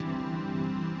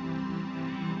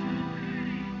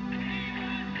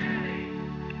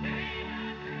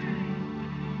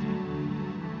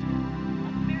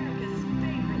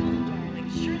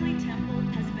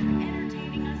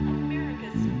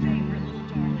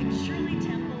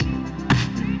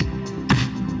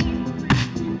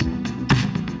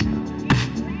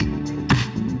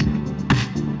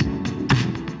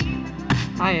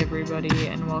Hi, everybody,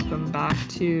 and welcome back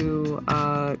to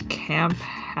Camp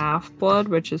Half-Blood,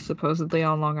 which is supposedly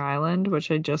on Long Island,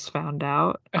 which I just found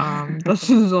out. This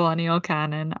is Millennial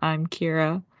Canon. I'm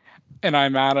Kira. And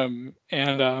I'm Adam.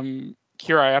 And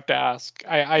Kira, I have to ask.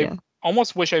 I Yeah,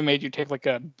 almost wish I made you take like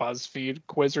a BuzzFeed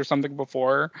quiz or something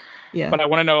before, yeah. but I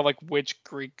want to know like which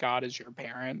Greek god is your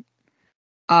parent.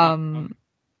 Um,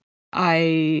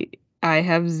 I I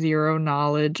have zero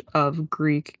knowledge of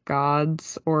Greek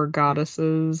gods or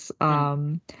goddesses.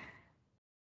 Mhm.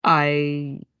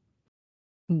 I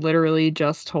literally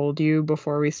just told you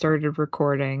before we started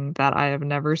recording that I have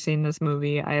never seen this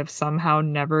movie. I have somehow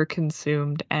never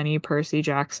consumed any Percy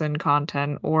Jackson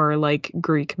content or like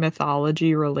Greek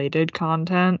mythology related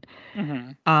content,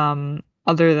 Mhm.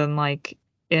 other than like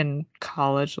in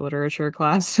college literature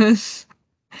classes.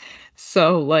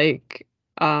 So like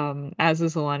as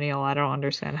a millennial, I don't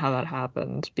understand how that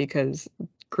happened because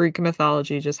Greek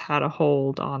mythology just had a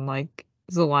hold on like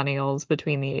zillennials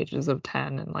between the ages of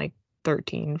 10 and like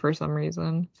 13 for some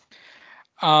reason.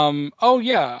 Oh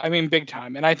yeah, I mean big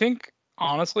time. And I think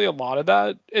honestly a lot of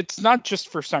that it's not just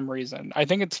for some reason. I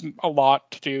think it's a lot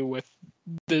to do with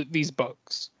these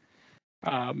books.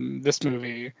 This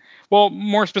movie. Well,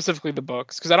 more specifically the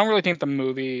books, because I don't really think the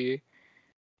movie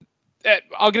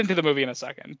I'll get into the movie in a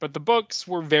second, but the books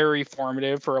were very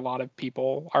formative for a lot of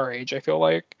people our age. I feel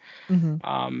like,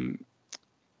 Mhm.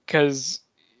 because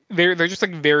they're just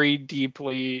like very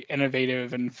deeply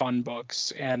innovative and fun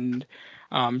books, and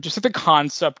just like the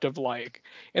concept of like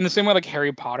in the same way like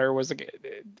Harry Potter was like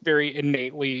very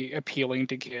innately appealing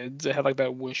to kids. It had like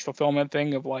that wish fulfillment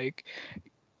thing of like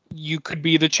you could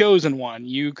be the chosen one.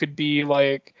 You could be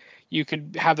like you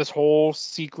could have this whole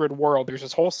secret world. There's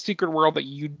this whole secret world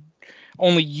that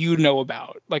only you know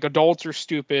about. Like adults are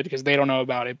stupid because they don't know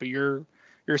about it, but you're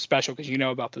special because you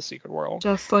know about the secret world.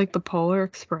 Just like the Polar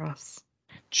Express.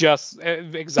 Just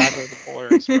exactly like the Polar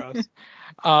Express.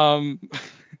 Um,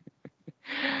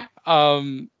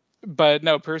 um, but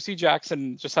no, Percy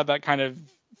Jackson just had that kind of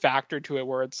factor to it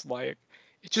where it's like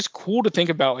it's just cool to think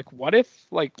about. Like, what if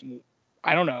like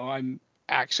I don't know, I'm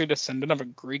actually a descendant of a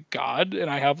Greek god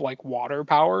and I have like water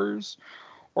powers,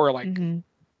 or like Mhm.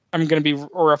 I'm gonna be,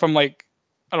 or if I'm like,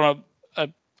 I don't know, a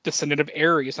descendant of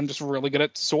Ares, I'm just really good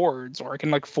at swords, or I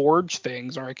can like forge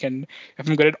things, or I can, if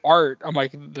I'm good at art, I'm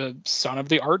like the son of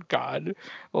the art god.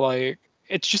 Like,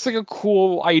 it's just like a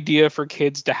cool idea for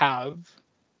kids to have.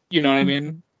 You know what I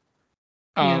mean?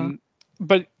 Mhm. Yeah. Um,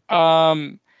 but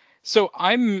so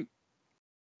I'm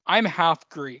half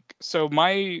Greek, so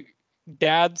my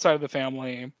dad's side of the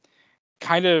family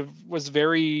kind of was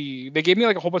very. They gave me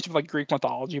like a whole bunch of like Greek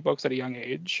mythology books at a young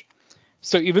age.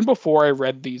 So even before I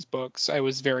read these books, I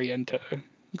was very into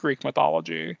Greek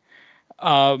mythology.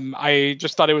 I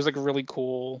just thought it was like really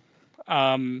cool.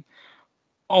 Um,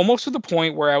 Almost to the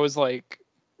point where I was like,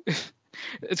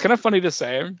 it's kind of funny to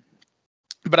say,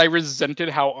 but I resented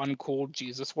how uncool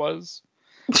Jesus was.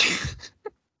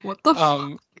 What the fuck?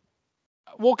 Um,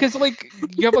 well, because like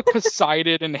you have like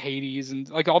Poseidon and Hades and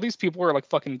like all these people are like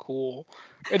fucking cool,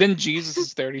 and then Jesus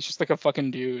is there and he's just like a fucking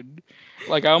dude.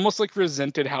 Like I almost like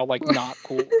resented how like not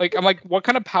cool. Like I'm like, what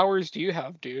kind of powers do you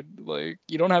have, dude? Like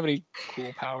you don't have any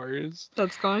cool powers.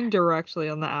 That's going directly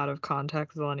on the out of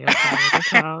context Millennial Canon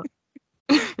account.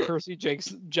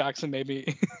 Jackson made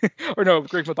me, or no,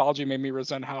 Greek mythology made me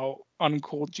resent how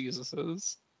uncool Jesus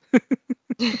is.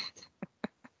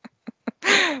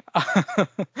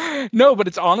 No, but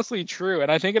it's honestly true,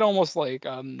 and I think it almost like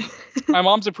my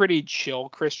mom's a pretty chill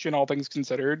Christian, all things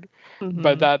considered.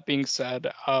 But Mhm. that being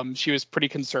said, she was pretty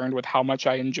concerned with how much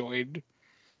I enjoyed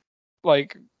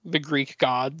like the Greek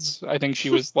gods. I think she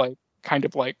was like kind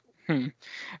of like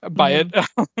by Mhm.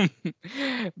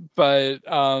 it.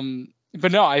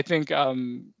 But no, I think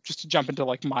just to jump into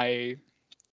like my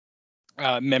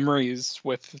memories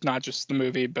with not just the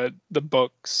movie but the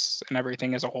books and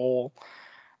everything as a whole.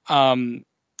 Um,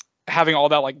 Having all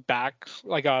that like back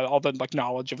like all the like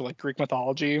knowledge of like Greek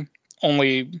mythology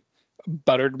only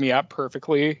buttered me up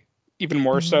perfectly, even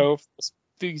more Mhm.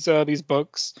 so these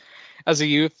books as a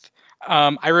youth.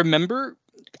 I remember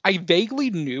I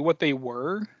vaguely knew what they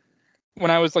were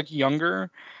when I was like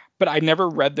younger, but I never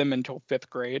read them until fifth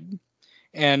grade.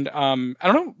 And I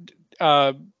don't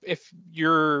know if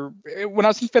you're when I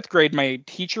was in fifth grade, my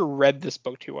teacher read this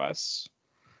book to us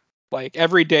like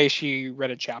every day she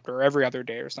read a chapter or every other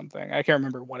day or something. I can't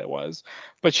remember what it was,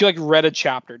 but she like read a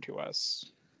chapter to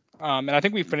us. And I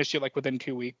think we finished it like within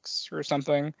 2 weeks or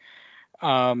something.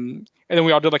 And then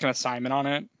we all did like an assignment on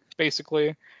it,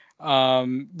 basically.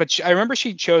 But I remember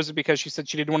she chose it because she said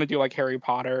she didn't want to do like Harry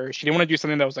Potter. She didn't want to do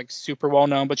something that was like super well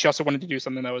known, but she also wanted to do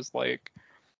something that was like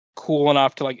cool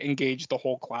enough to like engage the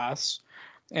whole class.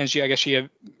 And I guess she had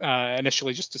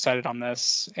initially just decided on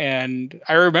this. And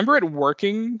I remember it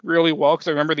working really well because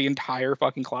I remember the entire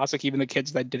fucking class, like even the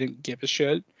kids that didn't give a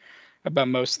shit about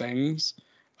most things,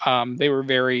 they were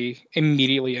very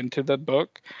immediately into the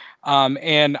book.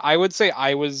 And I would say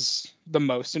I was the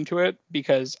most into it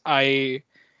because I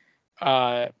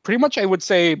pretty much, I would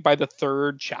say by the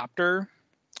third chapter,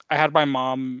 I had my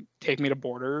mom take me to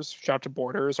Borders. Shout out to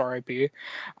Borders, R.I.P.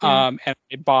 Yeah. And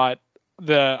I bought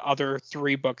the other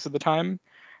three books at the time.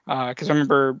 Because I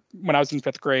remember when I was in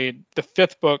fifth grade, the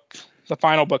fifth book, the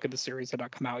final book of the series, had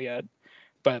not come out yet,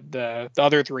 but the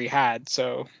other three had.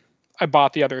 So I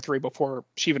bought the other three before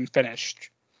she even finished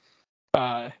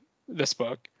this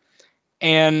book.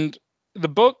 And the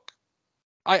book,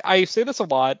 I say this a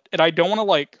lot, and I don't want to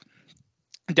like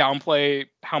downplay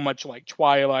how much like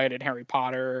Twilight and Harry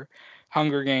Potter,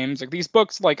 Hunger Games, like these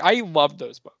books, like I loved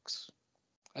those books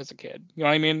as a kid. You know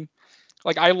what I mean?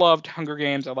 Like I loved Hunger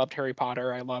Games, I loved Harry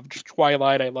Potter, I loved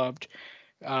Twilight, I loved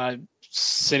uh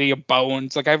City of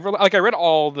Bones. Like I read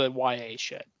all the YA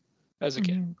shit as a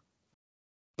kid. Mhm.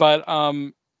 But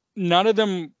none of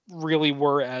them really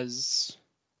were as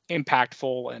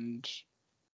impactful and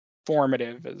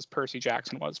formative as Percy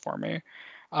Jackson was for me.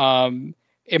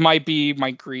 It might be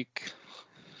my Greek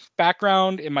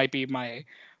background. It might be my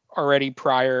already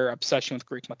prior obsession with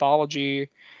Greek mythology.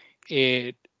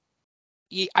 It,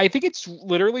 I think it's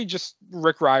literally just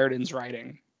Rick Riordan's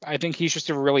writing. I think he's just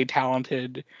a really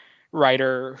talented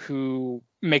writer who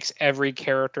makes every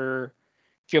character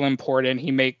feel important.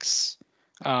 He makes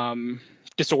um,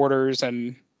 disorders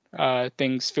and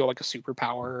things feel like a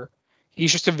superpower.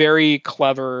 He's just a very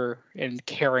clever and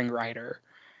caring writer,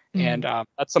 and Mhm.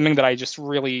 that's something that I just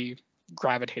really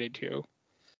gravitated to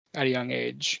at a young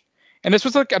age. And this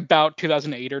was like about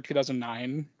 2008 or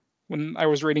 2009 when I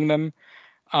was reading them.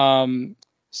 Um,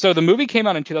 so the movie came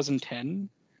out in 2010,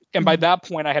 and by Mhm. that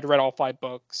point I had read all five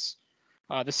books.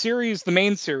 The series, the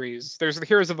main series, there's the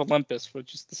Heroes of Olympus,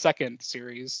 which is the second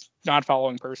series, not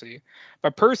following Percy.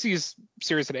 But Percy's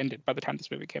series had ended by the time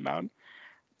this movie came out.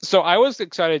 So I was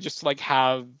excited just to like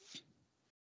have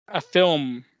a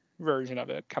film version of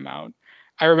it come out.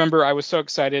 I remember I was so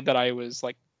excited that I was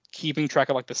like keeping track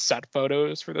of like the set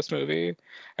photos for this movie.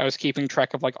 I was keeping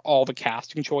track of like all the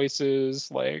casting choices,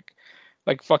 like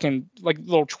fucking like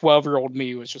little 12-year-old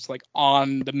me was just like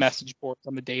on the message boards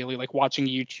on the daily, like watching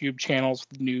YouTube channels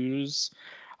with news.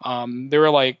 There were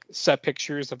like set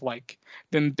pictures of like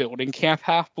them building Camp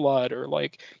Half Blood, or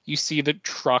like you see the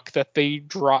truck that they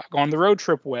go on the road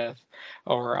trip with,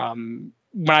 or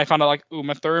when I found out like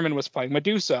Uma Thurman was playing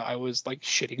Medusa, I was like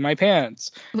shitting my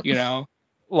pants, you know?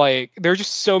 Like there's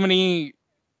just so many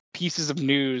pieces of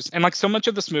news, and like so much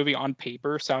of this movie on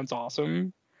paper sounds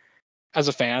awesome as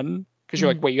a fan, because you're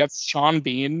like, Mhm. wait, you have Sean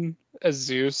Bean as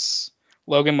Zeus,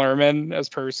 Logan Lerman as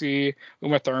Percy,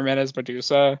 Uma Thurman as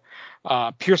Medusa,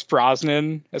 Pierce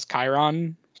Brosnan as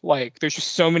Chiron. Like there's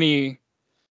just so many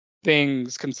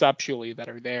things conceptually that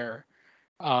are there.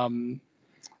 Um,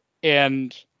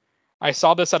 and I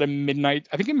saw this at a midnight.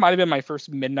 I think it might have been my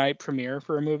first midnight premiere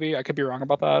for a movie. I could be wrong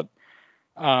about that.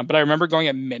 But I remember going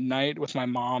at midnight with my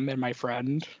mom and my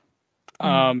friend. Mhm.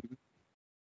 Um,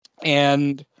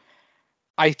 and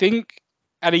I think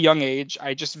at a young age,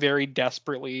 I just very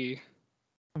desperately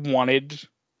wanted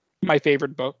my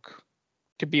favorite book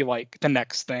to be like the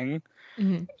next thing.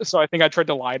 Mhm. So I think I tried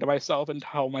to lie to myself and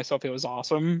tell myself it was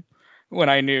awesome when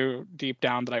I knew deep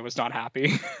down that I was not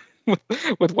happy with,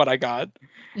 with what I got.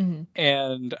 Mhm.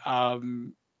 And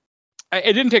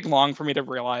it didn't take long for me to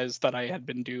realize that I had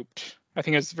been duped. I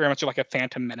think it's very much like a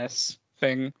Phantom Menace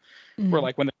thing, where Mhm.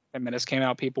 like when the Phantom Menace came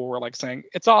out, people were like saying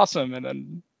it's awesome, and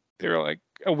then they were like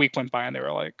a week went by and they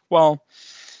were like, well,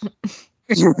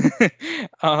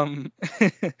 um,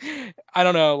 I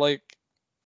don't know, like,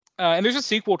 and there's a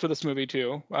sequel to this movie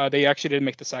too. They actually did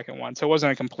make the second one, so it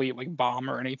wasn't a complete like bomb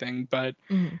or anything, but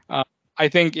Mhm. uh, I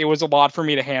think it was a lot for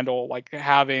me to handle, like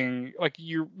having like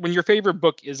you when your favorite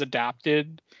book is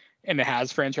adapted and it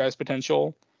has franchise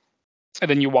potential, and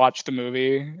then you watch the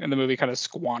movie and the movie kind of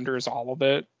squanders all of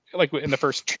it, like in the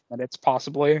first 2 minutes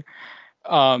possibly.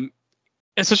 Um,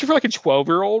 Especially for like a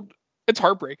 12-year-old, it's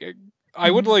heartbreaking. I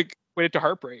would Mhm. like wait it to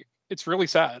heartbreak. It's really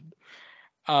sad.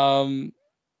 Um,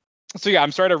 so yeah,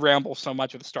 I'm sorry to ramble so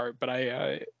much at the start, but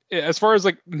as far as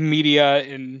like media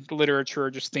and literature,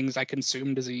 just things I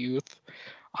consumed as a youth,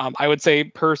 I would say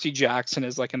Percy Jackson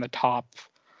is like in the top,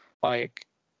 like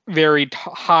very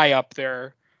high up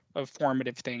there of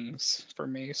formative things for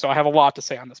me. So I have a lot to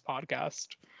say on this podcast.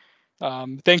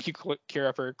 Thank you,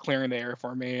 Kira, for clearing the air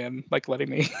for me and like letting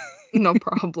me. No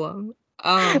problem.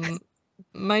 Um,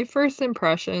 My first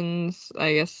impressions,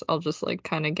 I guess I'll just, like,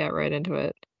 kinda get right into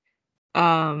it.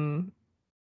 Um,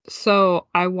 so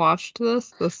I watched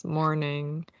this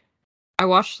morning. I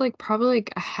watched, like, probably,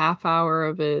 like, a half hour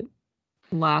of it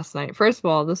last night. First of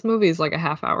all, this movie is, like, a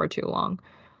half hour too long.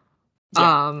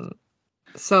 Yeah. Um,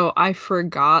 so I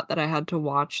forgot that I had to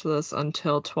watch this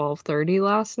until 12:30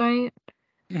 last night.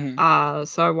 Mhm.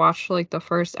 So I watched, like, the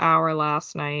first hour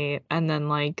last night, and then,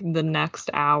 like, the next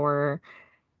hour,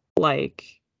 like,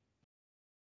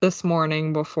 this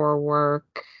morning before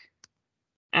work,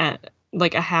 at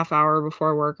like, a half hour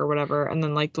before work or whatever, and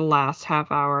then, like, the last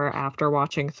half hour after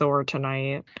watching Thor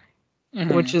tonight,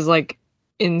 which Mhm. is, like,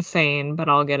 insane, but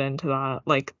I'll get into that,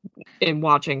 like, in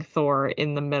watching Thor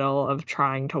in the middle of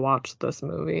trying to watch this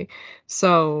movie.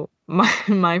 So, my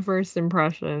my first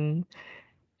impression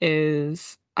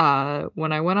is,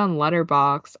 when I went on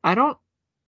Letterboxd, I don't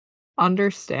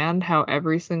understand how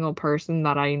every single person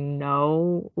that I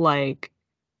know, like,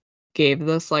 gave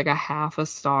this, like, a half a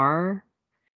star,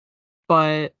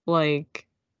 but, like,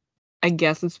 I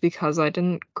guess it's because I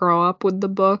didn't grow up with the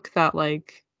book that,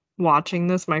 like, watching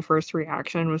this, my first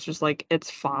reaction was just like, "It's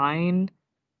fine.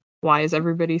 Why is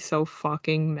everybody so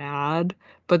fucking mad?"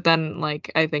 But then,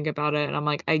 like, I think about it and I'm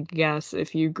like, I guess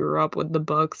if you grew up with the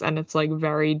books and it's, like,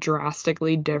 very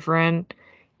drastically different,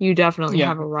 you definitely Yeah.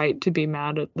 have a right to be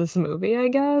mad at this movie, I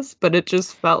guess, but it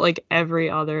just felt like every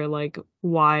other, like,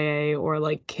 YA or,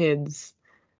 like, kids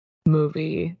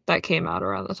movie that came out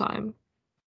around the time.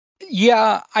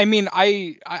 Yeah, I mean,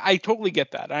 I totally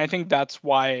get that, and I think that's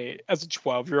why, as a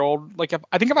 12-year-old, like, if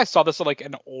I think if I saw this at, like,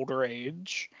 an older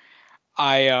age,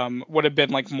 I, would have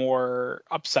been, like, more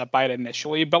upset by it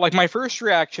initially, but, like, my first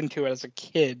reaction to it as a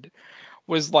kid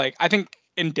was, like, I think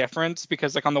indifference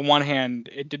because, like, on the one hand,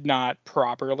 it did not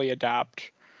properly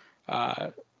adapt uh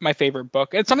my favorite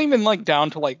book. It's not even like down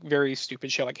to like very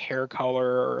stupid shit like hair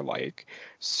color or like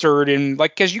certain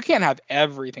like because you can't have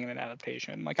everything in an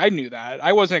adaptation. Like I knew that.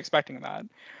 I wasn't expecting that.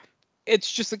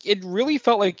 It's just like it really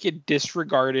felt like it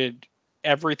disregarded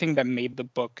everything that made the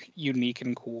book unique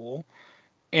and cool.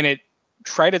 And it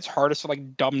tried its hardest to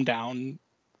like dumb down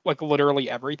like literally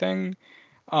everything.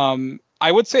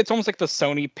 I would say it's almost like the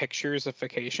Sony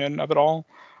Picturesification of it all,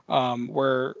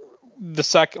 where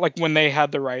like when they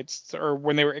had the rights or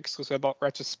when they were exclusive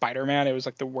rights to Spider-Man, it was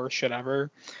like the worst shit ever.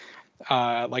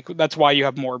 Like that's why you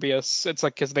have Morbius. It's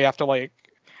like because they have to like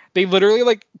they literally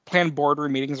like plan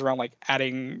boardroom meetings around like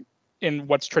adding in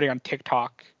what's trending on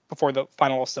TikTok before the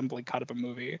final assembly cut of a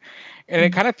movie, and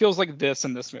it Mm. kind of feels like this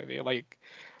in this movie. Like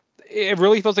it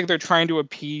really feels like they're trying to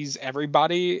appease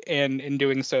everybody, and in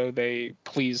doing so, they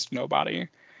pleased nobody.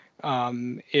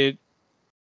 It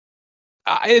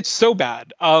it's so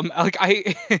bad. Like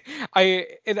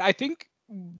I think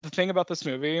the thing about this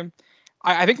movie,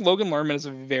 I think Logan Lerman is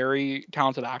a very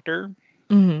talented actor.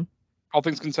 Mhm. All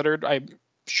things considered, I'm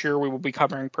sure we will be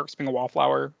covering Perks Being a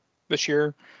Wallflower this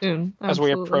year Soon, as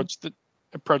we absolutely.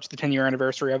 approach the 10-year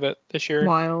anniversary of it this year,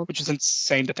 Wild. which is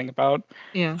insane to think about.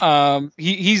 Yeah.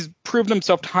 He's proven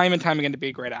himself time and time again to be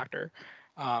a great actor.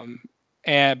 Um,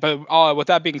 and but with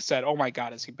that being said, oh my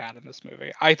god, is he bad in this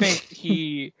movie? I think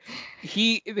his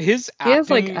He has,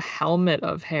 like, a acting. helmet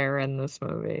of hair in this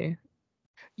movie.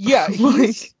 Yeah,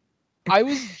 Like, I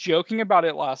was joking about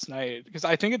it last night because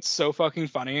I think it's so fucking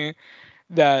funny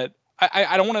that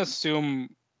I don't want to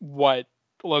assume what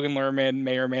Logan Lerman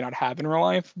may or may not have in real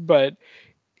life, but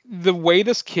the way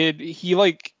this kid he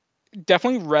like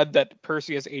definitely read that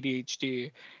Percy has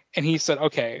ADHD and he said,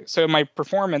 "Okay, so in my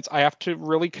performance I have to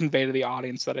really convey to the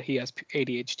audience that he has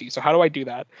ADHD. So how do I do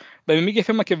that? Let me give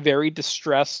him like a very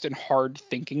distressed and hard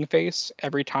thinking face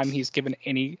every time he's given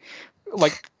any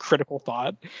like critical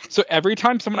thought. So every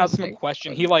time someone oh asks him a my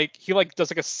question, god. he like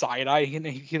does like a side eye and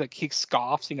he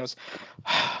scoffs. He goes,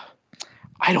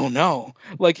 I don't know.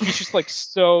 Like he's just like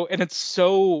so, and it's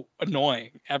so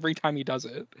annoying every time he does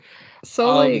it.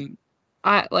 So, like, Um,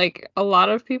 a lot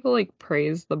of people, like,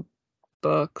 praise the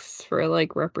books for,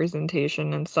 like,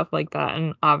 representation and stuff like that,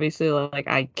 and obviously, like,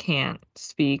 I can't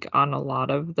speak on a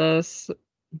lot of this,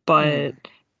 but,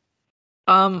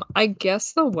 mm, I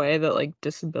guess the way that, like,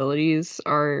 disabilities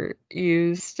are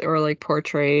used or, like,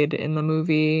 portrayed in the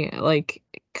movie, like,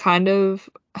 kind of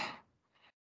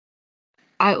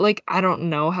I don't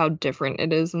know how different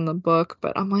it is in the book,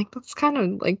 but I'm like, that's kind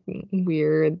of, like,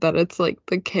 weird that it's, like,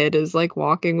 the kid is, like,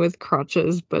 walking with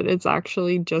crutches, but it's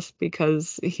actually just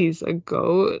because he's a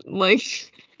goat,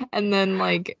 like, and then,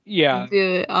 like, yeah,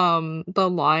 the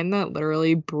line that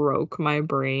literally broke my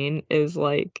brain is,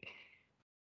 like,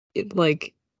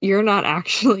 you're not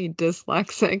actually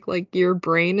dyslexic, like, your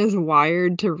brain is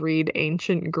wired to read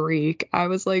ancient Greek. I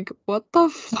was like, "What the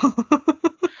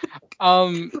fuck?"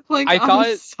 Um, Like, I I'm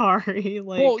thought, sorry,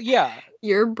 well, like, yeah,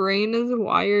 your brain is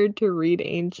wired to read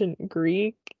ancient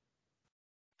Greek?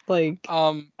 Like,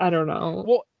 um, I don't know.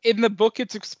 well, in the book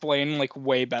it's explained like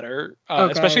way better,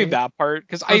 especially Okay, that part,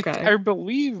 because okay. I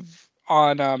believe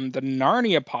on the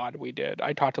Narnia pod we did,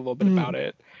 I talked a little bit about Mhm,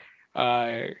 it,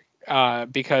 uh,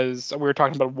 because we were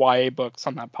talking about YA books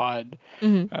on that pod.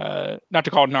 mhm. Not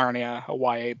to call Narnia a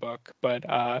YA book, but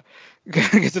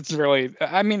because it's really,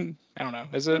 I mean, I don't know,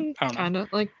 is it? I don't know. Kinda,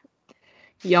 like,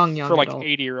 young For like adult.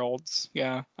 80-year-olds,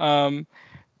 yeah.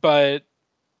 But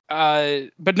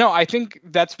but no, I think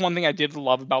that's one thing I did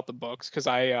love about the books, because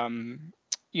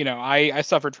I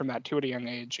suffered from that too at a young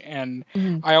age, and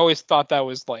Mhm, I always thought that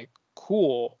was like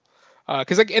cool,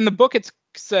 because like in the book it's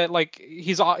said like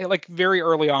like very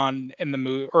early on in the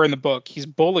movie or in the book he's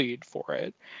bullied for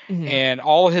it, mhm. and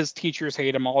all his teachers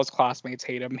hate him, all his classmates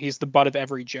hate him, he's the butt of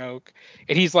every joke,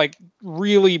 and he's like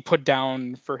really put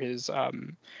down for his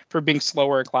for being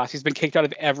slower in class. He's been kicked out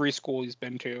of every school he's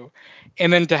been to,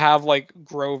 and then to have like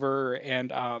Grover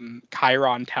and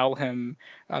Chiron tell him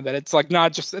that it's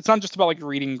not just about like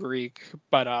reading Greek,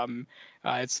 but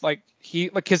it's like he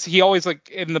like because he always like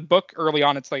in the book early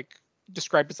on it's like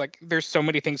described as like there's so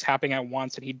many things happening at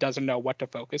once and he doesn't know what to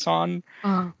focus on,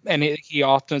 uh and he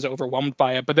often is overwhelmed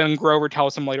by it. But then Grover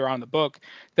tells him later on in the book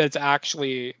that it's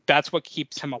actually that's what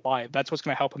keeps him alive. That's what's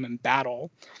going to help him in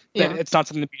battle. That Yeah, it's not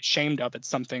something to be ashamed of. It's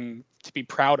something to be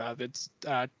proud of. It's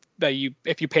that you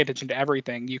if you pay attention to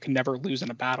everything, you can never lose in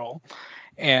a battle.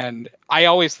 And I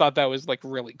always thought that was like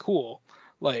really cool.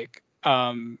 Like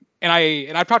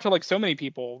and I've talked to like so many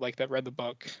people like that read the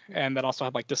book and that also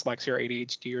have like dyslexia or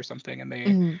ADHD or something, and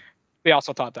mhm. they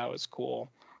also thought that was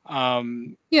cool.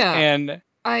 Um, Yeah, and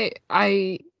I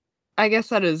I I guess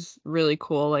that is really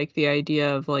cool, like, the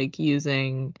idea of, like,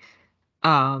 using,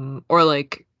 or,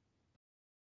 like,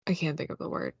 I can't think of the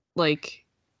word, like,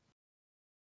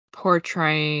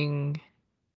 portraying,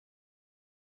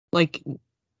 like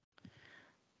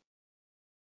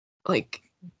like,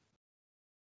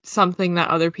 something that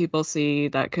other people see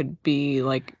that could be,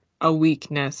 like, a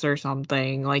weakness or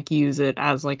something, like, use it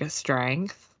as, like, a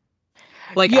strength.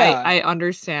 Like, yeah, I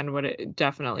understand what it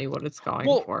definitely what it's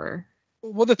going well, for.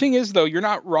 the thing is though, you're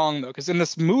not wrong though, because in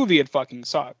this movie it fucking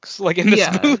sucks. Like in this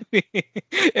Yeah, movie,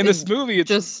 in this and movie,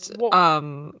 it's just, well,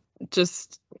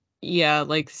 just yeah,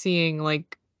 like, seeing,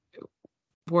 like,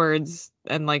 words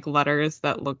and, like, letters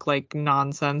that look like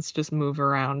nonsense just move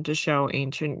around to show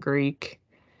ancient Greek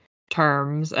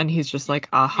terms, and he's just like,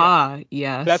 yeah, "Aha,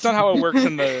 that's yes." not how it works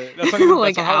in the. That's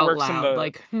Like, not how it out works in loud, the.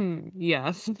 like, "Hmm,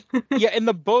 yes." Yeah, in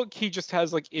the book he just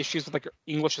has like issues with like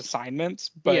English assignments,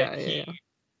 Yeah, yeah, yeah.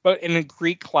 but in a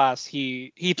Greek class,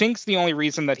 he thinks the only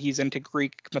reason that he's into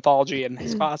Greek mythology in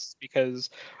his class is because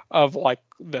of like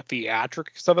the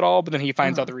theatrics of it all. But then he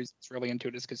finds out Uh-huh. the reason he's really into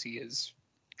it is because he is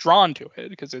drawn to it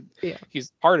because Yeah,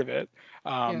 he's part of it.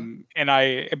 yeah,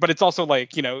 But it's also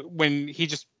like when he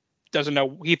just doesn't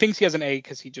know. He thinks he has an A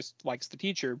because he just likes the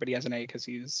teacher, but he has an A because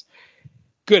he's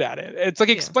good at it. It's like yeah.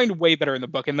 explained way better in the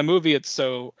book. In the movie, it's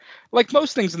so like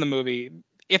most things in the movie.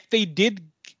 If they did,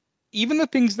 even the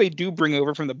things they do bring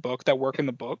over from the book that work in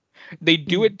the book, they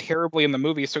do Mhm, it terribly in the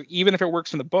movie. So even if it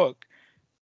works in the book,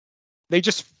 they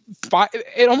just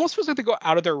it almost feels like they go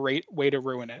out of their way to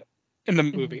ruin it in the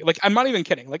mhm, movie. Like I'm not even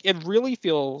kidding. Like it really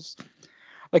feels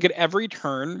like at every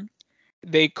turn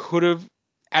they could have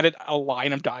added a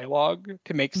line of dialogue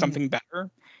to make mhm, something better,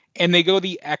 and they go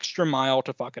the extra mile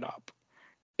to fuck it up.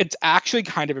 It's actually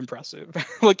kind of impressive,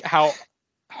 like how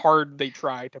hard they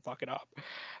try to fuck it up.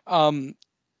 Um,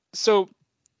 so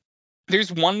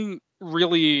there's one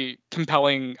really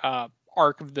compelling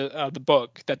arc of the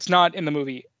book that's not in the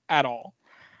movie at all.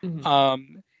 mhm,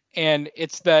 Um, and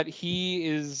it's that he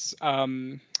is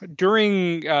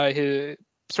during his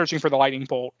searching for the lightning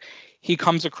bolt, he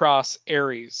comes across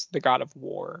Ares, the god of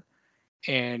war,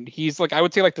 and he's like I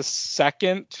would say like the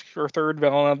second or third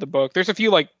villain of the book. There's a few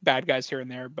like bad guys here and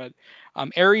there, but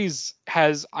Ares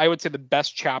has I would say the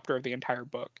best chapter of the entire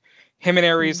book. Him and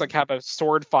Ares mhm, like have a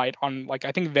sword fight on like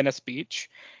I think Venice Beach,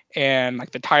 and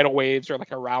like the tidal waves are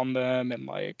like around them, and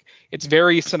like it's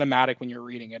very cinematic when you're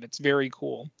reading it. It's very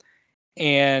cool.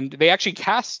 And they actually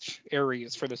cast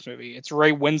Ares for this movie. It's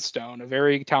Ray Winstone, a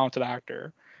very talented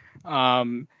actor,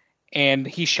 um, and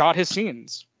he shot his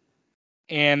scenes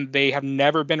and they have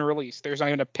never been released. There's not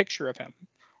even a picture of him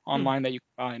hmm. online that you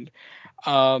can find.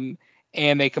 Um,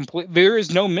 and there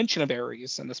is no mention of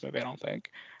Ares in this movie. I don't think.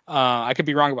 I could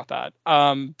be wrong about that.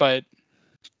 But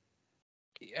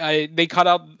They cut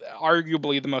out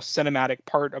arguably the most cinematic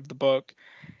part of the book,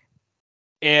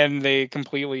 and they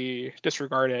completely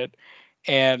disregard it.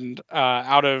 And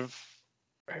out of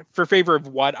for favor of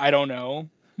what, I don't know,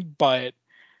 but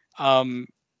um,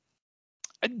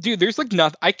 dude, there's like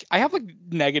nothing. I have like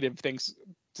negative things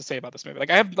to say about this movie. Like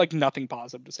I have like nothing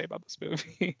positive to say about this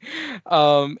movie.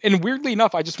 And weirdly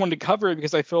enough, I just wanted to cover it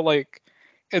because I feel like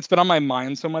it's been on my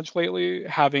mind so much lately,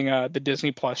 having the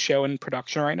Disney Plus show in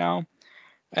production right now,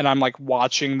 and I'm like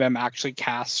watching them actually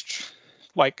cast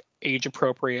like age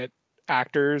appropriate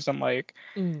actors, and like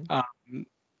Mm. um,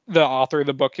 the author of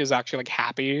the book is actually like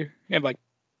happy and like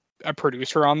a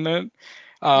producer on it.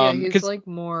 Yeah, he's Because like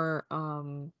more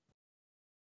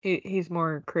he's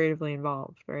more creatively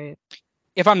involved, right?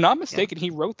 if I'm not Yeah. mistaken, he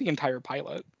wrote the entire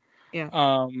pilot, Yeah.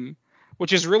 um,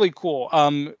 which is really cool.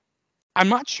 I'm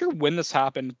not sure when this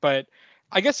happened, but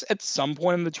I guess at some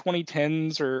point in the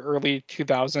 2010s or early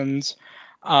 2000s,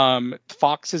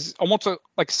 Fox is almost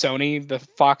like Sony. The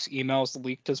Fox emails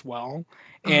leaked as well,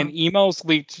 and Uh-huh. emails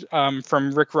leaked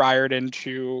from Rick Riordan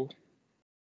to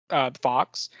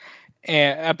Fox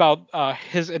and about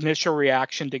his initial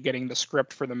reaction to getting the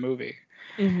script for the movie.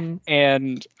 Mhm.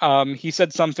 And he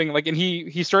said something like, and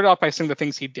he started off by saying the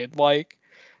things he did like.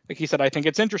 Like he said, I think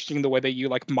it's interesting the way that you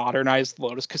like modernize the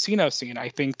Lotus Casino scene. I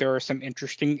think there are some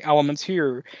interesting elements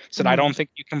here. He said, I Mhm. don't think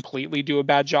you completely do a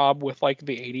bad job with like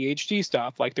the ADHD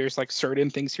stuff. Like there's like certain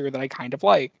things here that I kind of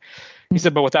like. He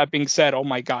said, Mhm. but with that being said, oh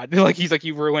my God, like he's like,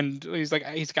 you ruined, he's like,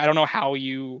 I don't know how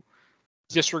you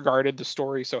disregarded the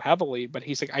story so heavily, but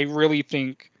he's like, I really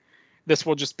think this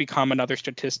will just become another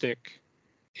statistic.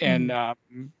 And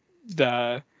Mhm.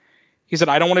 the he said,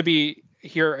 I don't want to be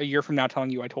here a year from now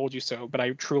telling you I told you so, but I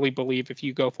truly believe if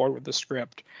you go forward with the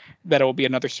script, that it will be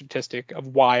another statistic of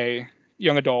why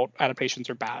young adult adaptations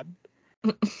are bad.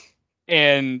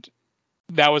 And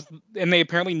that was, and they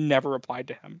apparently never replied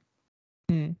to him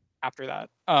Mhm. after that.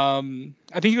 I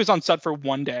think he was on set for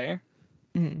one day,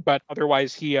 Mhm. but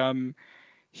otherwise he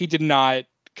did not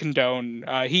condone.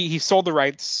 He sold the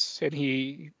rights, and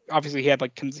he obviously he had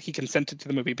like he consented to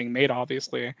the movie being made,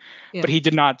 obviously, but Yeah. he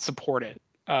did not support it.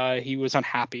 He was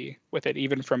unhappy with it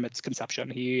even from its conception.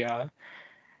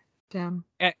 Damn.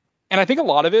 And, and I think a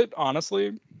lot of it,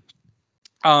 honestly,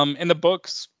 in the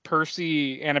books,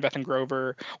 Percy, Annabeth, and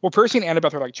Grover. Well, Percy and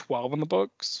Annabeth are like 12 in the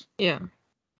books. Yeah.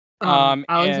 And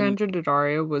Alexandra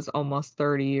Daddario was almost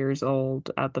 30 years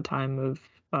old at the time of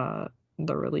uh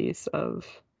the release of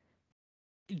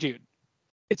dude,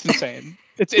 it's insane.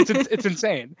 It's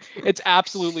insane. It's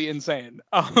absolutely insane.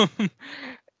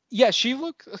 Yeah, she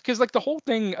looked because like the whole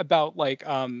thing about like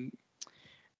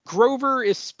Grover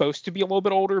is supposed to be a little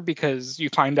bit older because you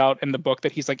find out in the book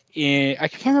that he's like in I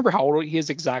can't remember how old he is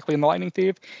exactly in The Lightning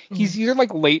Thief. Mhm. He's either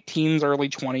like late teens, early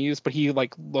 20s, but he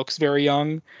like looks very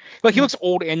young. Like he Mhm. looks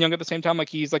old and young at the same time. Like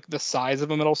he's like the size of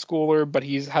a middle schooler, but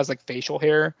he has like facial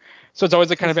hair. So it's always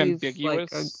like kind 'Cause of he's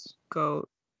like a ambiguous. goat,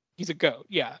 He's a goat,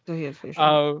 yeah. so he has facial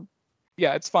hair. Uh,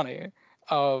 yeah, it's funny.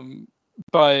 Um,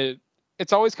 but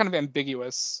it's always kind of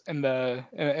ambiguous in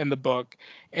the book,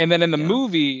 and then in the Yeah.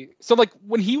 movie. So like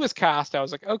when he was cast, I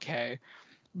was like, okay,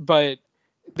 but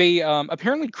they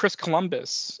apparently Chris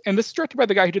Columbus, and this is directed by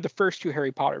the guy who did the first two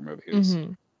Harry Potter movies,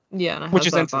 Mhm. Yeah, and it which has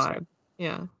is that interesting. vibe.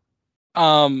 Yeah.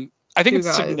 I think 2 it's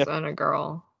guys significant, and a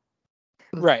girl.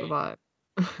 That's the right?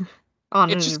 vibe. On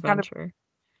It's an just kind of adventure.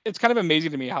 it's kind of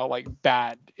amazing to me how like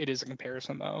bad it is in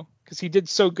comparison though, because he did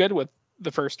so good with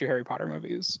the first two Harry Potter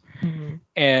movies, Mhm.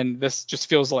 and this just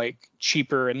feels like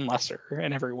cheaper and lesser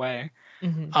in every way.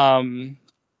 Mhm. Um,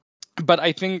 but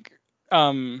I think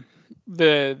um,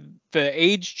 the the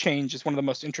age change is one of the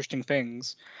most interesting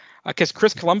things because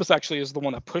Chris Columbus actually is the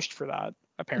one that pushed for that Mhm.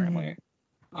 apparently,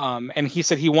 and he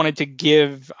said he wanted to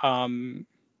give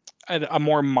a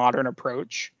more modern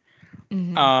approach,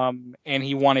 Mhm. and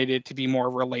he wanted it to be more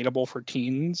relatable for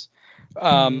teens.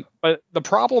 Mhm. But the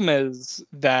problem is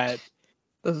that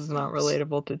This is not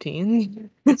relatable to teens.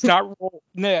 it's not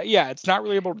yeah, it's not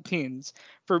relatable to teens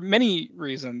for many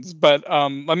reasons, but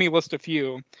let me list a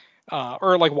few,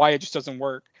 or like why it just doesn't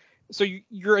work. So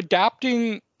you're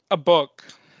adapting a book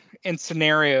and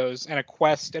scenarios and a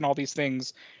quest and all these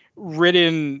things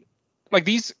written like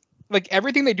these like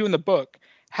everything they do in the book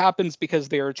happens because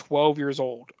they are 12 years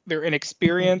old. Their Mhm.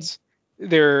 inexperience,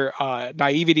 their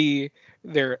naivety,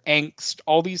 their angst,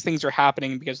 all these things are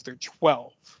happening because they're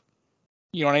 12.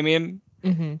 You know what I mean?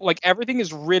 Mhm. Like everything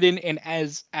is written in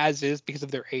as is because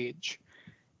of their age.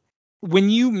 When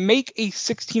you make a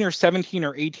 16 or 17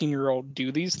 or 18-year-old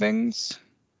do these things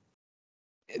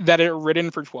that are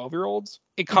written for 12-year-olds,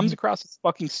 it comes Mhm. across as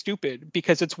fucking stupid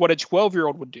because it's what a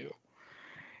 12-year-old would do.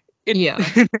 It Yeah.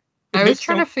 I was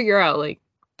trying to Mitchell. figure out, like,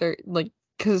 they're, like,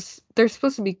 because they're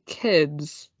supposed to be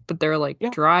kids, but they're, like, Yeah,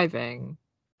 driving.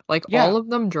 Like, yeah, all of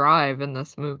them drive in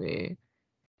this movie.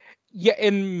 yeah.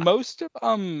 In most of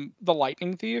the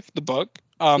Lightning Thief, the book,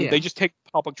 they Yeah. just take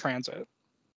public transit.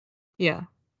 Yeah.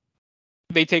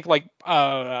 They take like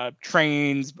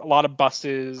trains, a lot of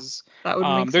buses. That would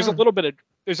make There's a sense. little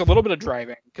bit of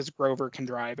driving because Grover can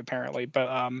drive apparently, but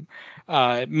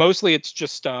mostly it's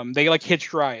just they like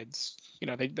hitch rides.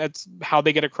 That's how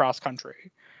they get across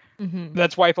country. Mhm.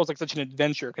 That's why it feels like such an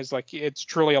adventure because like it's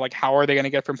truly like how are they going to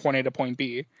get from point A to point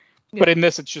B? But Yeah. in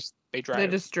this, it's just they They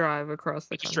drive. just drive across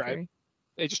the They just drive. country.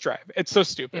 They just drive. It's so Yeah.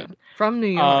 stupid. From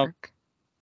New Um, York.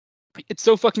 it's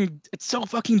so fucking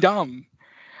dumb.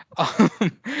 Um,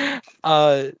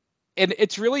 uh, and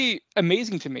it's really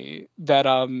amazing to me that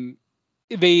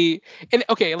they and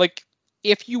okay, like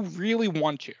if you really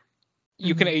want to,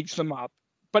 you can Mhm. age them up,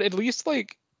 but at least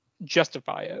like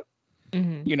justify it,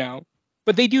 Mhm. you know.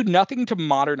 But they do nothing to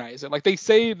modernize it. Like they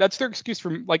say that's their excuse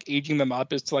for like aging them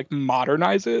up is to like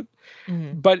modernize it,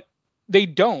 Mhm. but they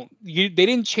don't. They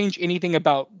didn't change anything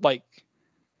about like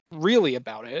really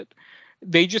about it.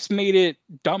 They just made it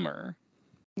dumber.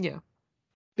 Yeah.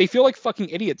 They feel like fucking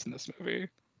idiots in this movie.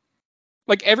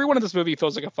 Like everyone in this movie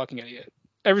feels like a fucking idiot.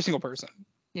 Every single person.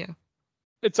 Yeah.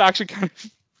 It's actually kind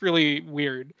of really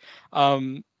weird.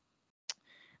 Um,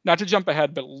 Not to jump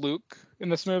ahead, but Luke in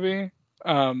this movie,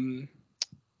 um,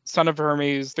 son of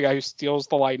Hermes, the guy who steals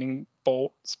the lightning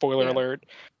bolt. Spoiler Yeah. alert.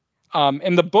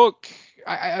 In the book,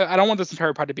 I don't want this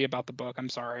entire part to be about the book. I'm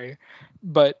sorry,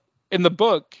 but in the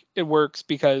book, it works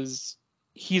because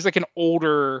he's like an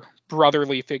older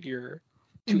brotherly figure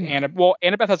to Mhm. Annabeth. Well,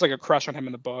 Annabeth has like a crush on him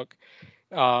in the book,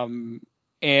 um,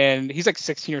 and he's like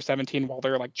 16 or 17 while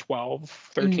they're like 12,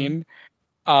 Mhm. 13.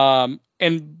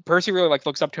 And Percy really like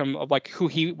looks up to him of like who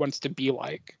he wants to be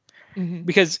like Mhm.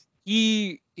 because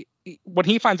when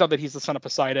he finds out that he's the son of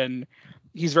Poseidon,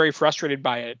 he's very frustrated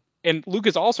by it. And Luke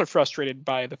is also frustrated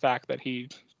by the fact that he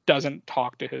doesn't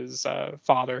talk to his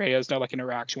father. He has no like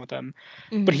interaction with him.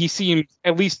 But Mhm. he seems,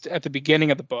 at least at the beginning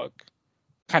of the book,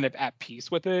 kind of at peace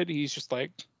with it. He's just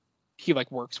like he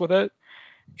like works with it,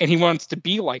 and he wants to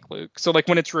be like Luke. So like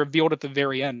when it's revealed at the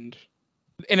very end,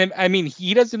 I mean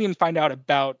he doesn't even find out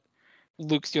about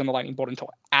Luke stealing the lightning bolt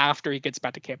until after he gets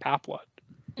back to Camp Half Blood.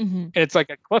 Mhm. And it's like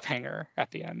a cliffhanger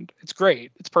at the end. It's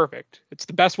great. It's perfect. It's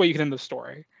the best way you can end the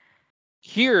story.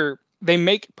 Here, they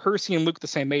make Percy and Luke the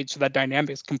same age, so that dynamic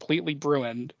is completely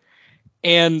ruined.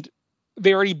 And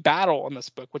they already battle in this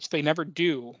book, which they never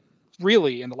do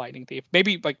really in The Lightning Thief.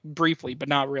 Maybe like briefly, but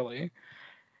not really.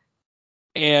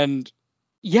 And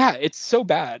yeah, it's so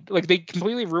bad. Like they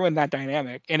completely ruined that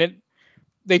dynamic. And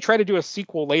they try to do a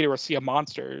sequel later with Sea of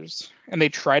Monsters, and they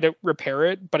try to repair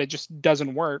it, but it just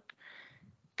doesn't work.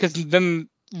 Because then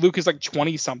Luke is like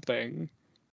 20 something.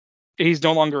 He's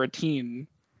no longer a teen.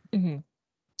 Mhm.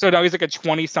 So now he's like a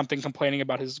 20 something complaining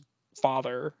about his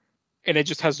father, and it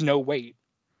just has no weight.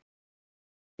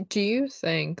 Do you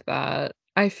think that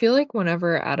I feel like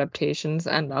whenever adaptations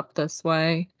end up this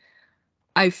way,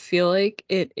 I feel like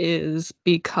it is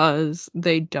because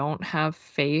they don't have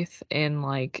faith in,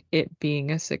 like, it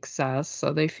being a success,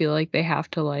 so they feel like they have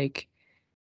to, like,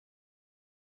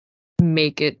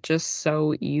 make it just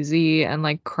so easy and,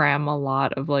 like, cram a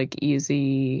lot of, like,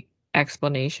 easy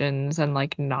explanations and,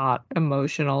 like, not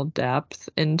emotional depth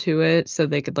into it so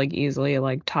they could, like, easily,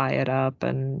 like, tie it up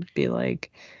and be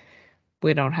like,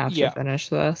 "We don't have to Yeah. finish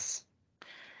this."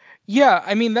 Yeah,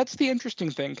 I mean that's the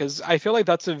interesting thing because I feel like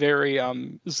that's a very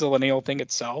zillennial thing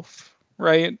itself,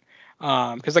 right?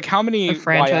 Because like how The many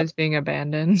franchise being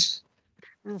abandoned,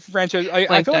 franchise I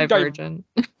like feel like Divergent.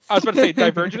 I was about to say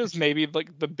Divergent is maybe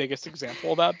like the biggest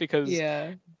example of that because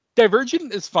Yeah.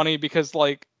 Divergent is funny because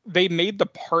like they made the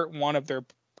part one of their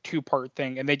two-part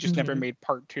thing and they just never Mhm. made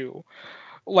part two.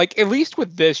 Like at least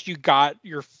with this you got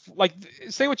your like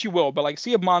say what you will, but like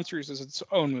Sea of Monsters is its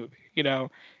own movie, you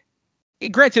know.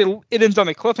 Granted, it ends on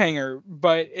a cliffhanger,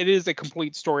 but it is a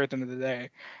complete story at the end of the day.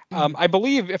 Mhm. I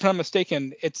believe, if I'm not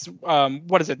mistaken, it's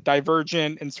what is it?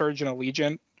 Divergent, Insurgent,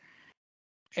 Allegiant,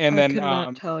 and I then could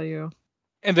not tell you.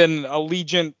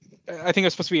 Allegiant. I think it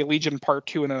was supposed to be Allegiant Part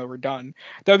Two, and then they were done.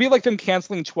 That would be like them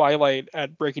canceling Twilight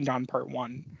at Breaking Dawn Part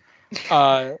One.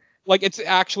 Uh, like it's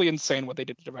actually insane what they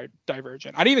did to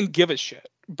Divergent. I didn't even give a shit,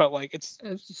 but like it's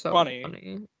It's so funny.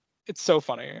 funny. It's so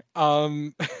funny.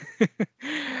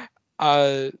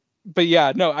 uh, but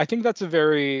yeah, no, I think that's a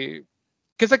very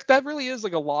because like that really is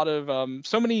like a lot of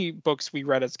so many books we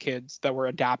read as kids that were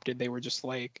adapted. They were just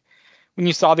like when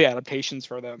you saw the adaptations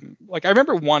for them. Like I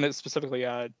remember one is specifically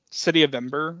City of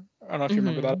Ember. I don't know if you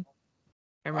remember that. Mhm.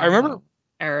 I I remember remember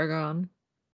that. Aragon.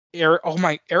 Oh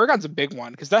my, Aragon's a big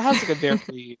one because that has like a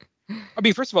very. I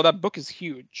mean, first of all, that book is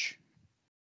huge.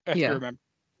 If you Yeah. remember,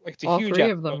 like it's a All huge 3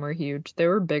 ass of them book, were huge. They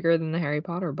were bigger than the Harry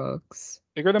Potter books.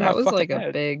 bigger than my That was fucking like a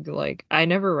head. big, like, I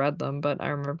never read them, but I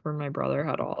remember my brother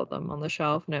had all of them on the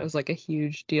shelf, and it was like a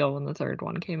huge deal when the 3rd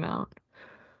one came out.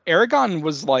 Aragon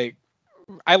was like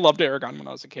I loved Aragon when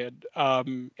I was a kid.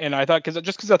 And I thought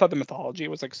because I thought the mythology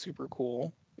was like super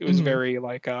cool. It was Mhm. very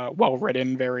like well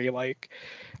written, very like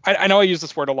I know I use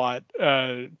this word a lot,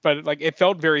 but like it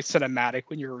felt very cinematic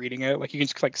when you were reading it. Like you can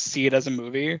just like see it as a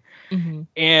movie. Mhm.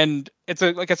 And it's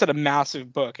a like I said, a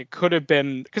massive book. It could have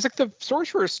been because like the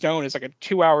Sorcerer's Stone is like a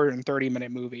 2 hour and 30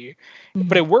 minute movie,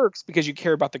 but Mhm. it works because you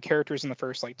care about the characters in the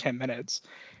first like 10 minutes.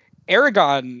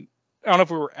 Aragon, I don't know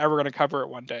if we were ever going to cover it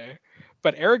one day,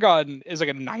 but Aragon is like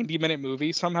a 90-minute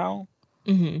movie somehow,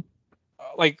 Mhm.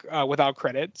 without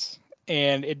credits,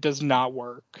 and it does not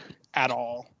work at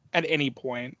all at any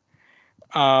point.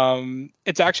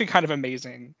 It's actually kind of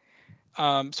amazing.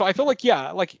 So I feel like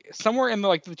yeah, like somewhere in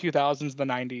the 2000s, the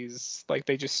 90s, like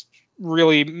they just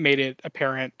really made it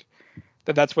apparent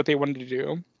that that's what they wanted to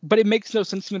do. But it makes no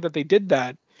sense to me that they did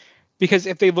that because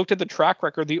if they looked at the track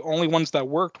record, the only ones that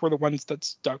worked were the ones that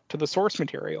stuck to the source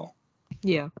material.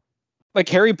 Yeah. Like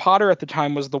Harry Potter at the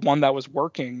time was the one that was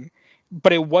working,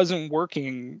 but it wasn't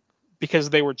working because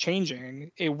they were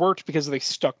changing. It worked because they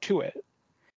stuck to it.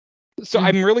 So Mhm.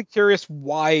 I'm really curious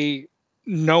why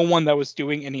no one that was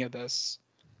doing any of this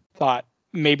thought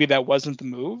maybe that wasn't the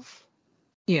move.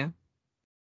 Yeah.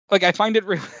 Like I find it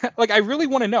like I really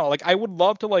want to know. Like I would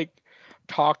love to like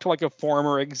talk to like a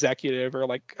former executive or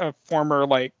like a former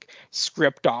like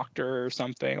script doctor or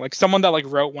something. Like someone that like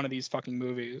wrote one of these fucking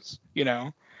movies, you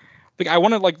know? Like I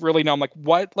want to like really know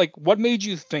what made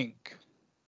you think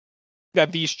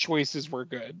that these choices were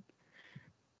good?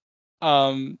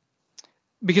 Um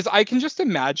because I can just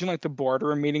imagine like the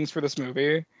boardroom meetings for this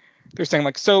movie. They're saying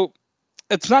like so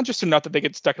it's not just enough that they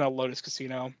get stuck in a Lotus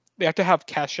casino. They have to have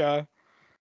Kesha,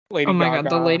 Oh Lady my god,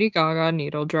 the Gaga. Lady Gaga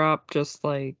needle drop just,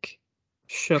 like,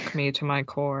 shook me to my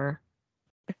core.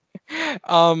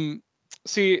 Um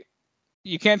see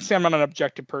you can't say I'm not an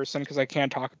objective person because I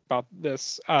can't talk about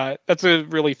this. That's a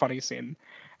really funny scene.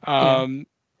 Yeah. Um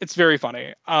it's very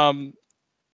funny.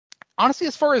 Honestly,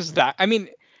 as far as that, I mean,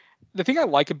 the thing I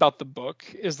like about the book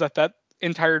is that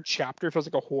entire chapter feels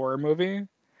like a horror movie.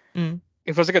 Mm.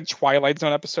 It feels like a Twilight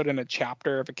Zone episode in a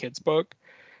chapter of a kid's book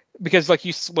because like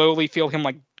you slowly feel him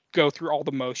like go through all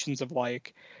the motions of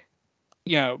like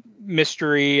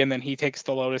mystery, and then he takes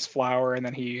the lotus flower, and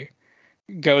then he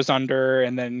goes under,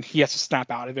 and then he has to snap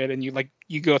out of it, and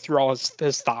you go through all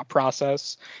his thought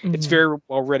process. It's Mhm. very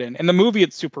well written. In the movie,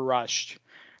 it's super rushed.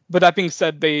 But that being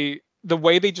said, the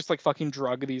way they just like fucking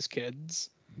drug these kids,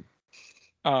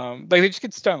 like they just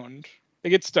get stoned. They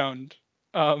get stoned.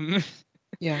 Um,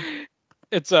 Yeah.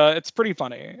 it's pretty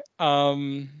funny.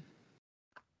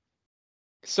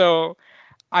 So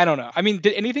I don't know. I mean,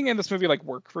 did anything in this movie like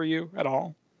work for you at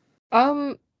all?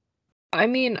 Um, I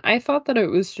mean, I thought that it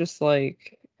was just,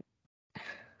 like,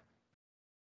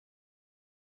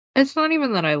 it's not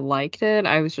even that I liked it,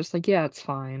 I was just like, "Yeah, it's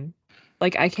fine."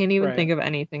 Like, I can't even Right. think of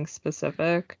anything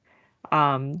specific.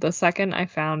 The second I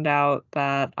found out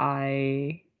that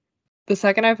I the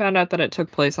second I found out that it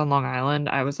took place on Long Island,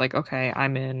 I was like, "Okay,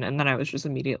 I'm in," and then I was just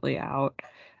immediately out.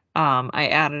 I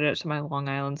added it to my Long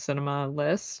Island cinema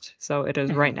list, so it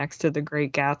is right Mhm. next to The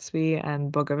Great Gatsby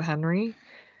and Book of Henry,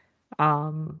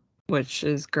 um, which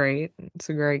is great. It's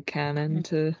a great canon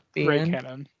to be Great in.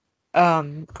 canon.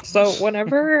 So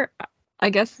whenever I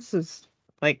guess this is,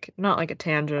 like, not like a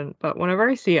tangent, but whenever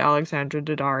I see Alexandra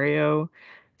Daddario,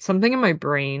 something in my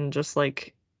brain just,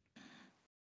 like,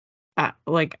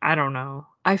 I don't know.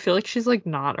 I feel like she's, like,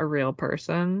 not a real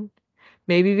person.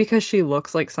 Maybe because she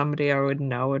looks like somebody I would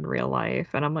know in real life,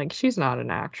 and I'm like, "She's not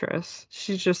an actress.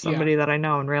 She's just Yeah. somebody that I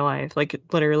know in real life." Like,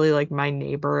 literally, like, my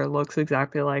neighbor looks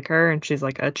exactly like her, and she's,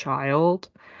 like, a child.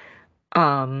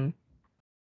 Um,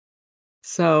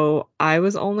 so I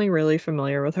was only really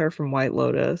familiar with her from White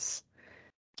Lotus,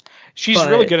 She's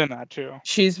really but good in that too.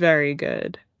 she's very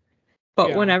good. But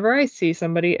Yeah. whenever I see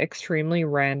somebody extremely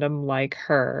random like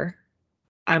her,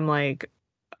 I'm like,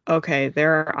 "Okay,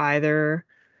 they're either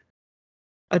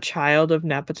a child of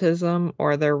nepotism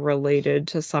or they're related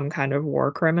to some kind of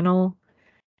war criminal."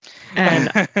 And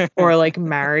or, like,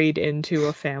 married into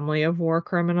a family of war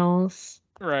criminals,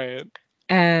 Right.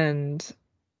 and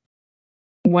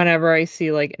whenever I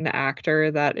see, like, an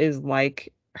actor that is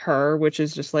like her, which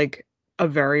is just, like, a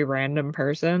very random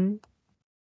person,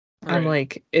 I'm Right.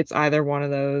 like, it's either one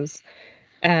of those,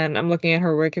 and I'm looking at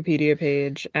her Wikipedia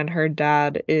page, and her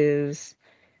dad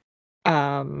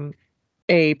um,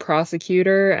 a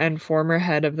prosecutor and former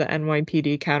head of the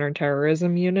NYPD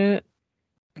counterterrorism unit,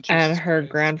 and Jesus her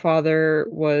Christ. grandfather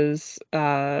was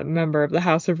a member of the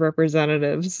House of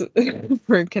Representatives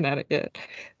for Connecticut.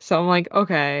 So I'm like,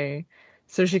 okay,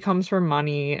 so she comes from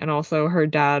money, and also her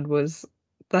dad was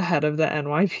the head of the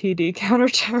NYPD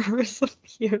counterterrorism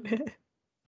unit,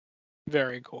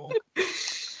 Very cool.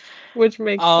 which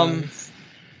makes Um, sense.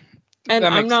 And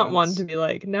that I'm makes not one sense. to be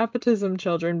like nepotism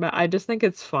children, but I just think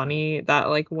it's funny that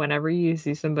like whenever you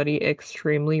see somebody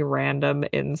extremely random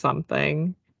in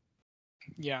something,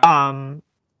 Yeah. um,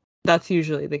 that's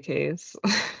usually the case.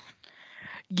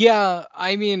 Yeah,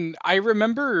 I mean, I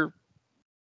remember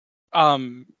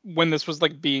when this was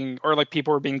like being or like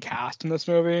people were being cast in this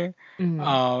movie.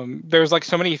 Mhm. There's like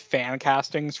so many fan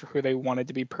castings for who they wanted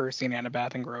to be Percy and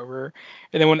Annabeth and Grover.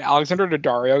 And then when Alexander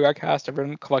Daddario got cast,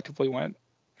 everyone collectively went,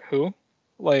 "Who?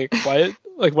 Like what?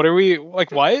 Like what are we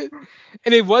like what?"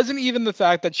 And it wasn't even the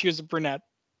fact that she was a brunette,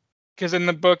 because in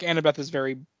the book Annabeth is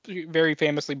very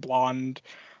famously blonde.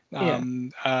 Yeah.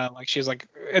 Like she's like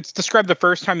it's described the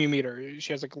first time you meet her.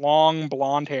 She has like long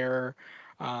blonde hair.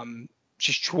 Um,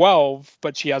 she's 12,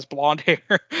 but she has blonde hair.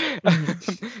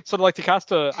 Mhm. So to like to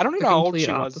cast a, I don't even The know how old complete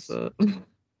she was. opposite.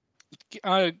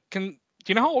 Do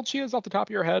you know how old she is off the top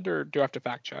of your head, or do I have to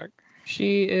fact check?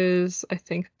 She is, I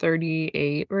think,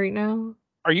 38 right now?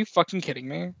 Are you fucking kidding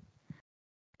me?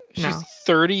 She's No.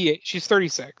 38. She's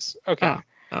 36. Okay. Oh.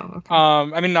 Oh, okay.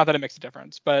 I mean, not that it makes a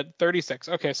difference, but 36.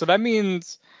 Okay, so that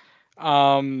means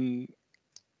um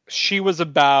she was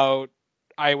about,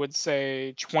 I would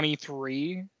say,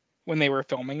 23 when they were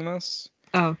filming this.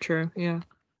 Oh, true, yeah.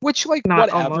 Which, like, Not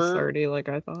almost whatever. 30 like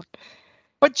I thought.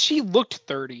 But she looked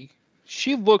 30.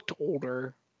 She looked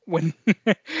older when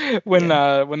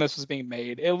Yeah. when this was being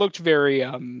made. It looked very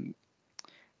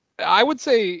I would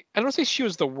say, I don't say she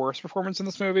was the worst performance in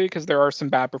this movie because there are some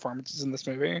bad performances in this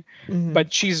movie, Mhm.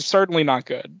 but she's certainly not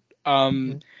good.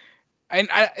 Um, Mhm.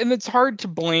 and it's hard to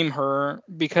blame her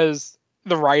because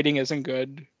the writing isn't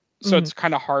good. So Mhm. it's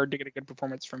kind of hard to get a good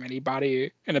performance from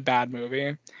anybody in a bad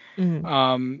movie.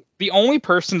 Mhm. The only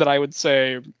person that I would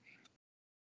say,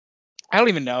 I don't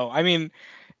even know. I mean,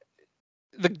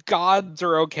 the gods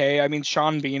are okay. I mean,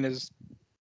 Sean Bean is,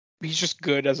 he's just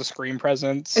good as a screen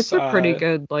presence. It's a pretty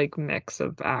good, like, mix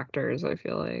of actors, I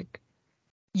feel like.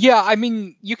 Yeah, I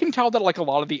mean, you can tell that like a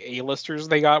lot of the A-listers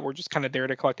they got were just kind of there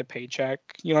to collect a paycheck.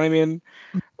 You know what I mean?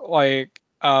 Like,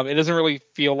 it doesn't really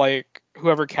feel like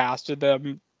whoever casted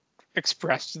them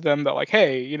expressed to them that like,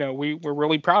 hey, we're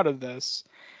really proud of this.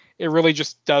 It really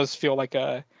just does feel like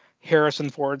a Harrison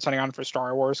Ford signing on for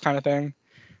Star Wars kind of thing,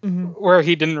 Mhm. where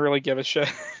he didn't really give a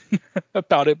shit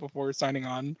about it before signing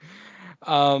on.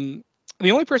 Um,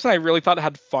 the only person I really thought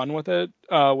had fun with it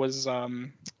was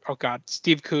oh god,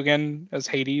 Steve Coogan as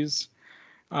Hades.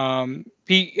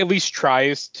 He at least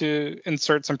tries to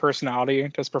insert some personality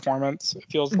into his performance, it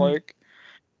feels Mhm. like.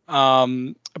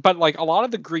 But like a lot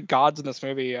of the Greek gods in this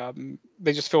movie,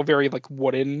 they just feel very like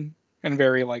wooden and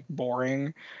very like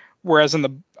boring. Whereas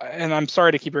and I'm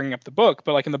sorry to keep bringing up the book,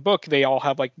 but like in the book, they all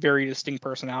have like very distinct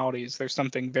personalities. There's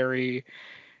something very,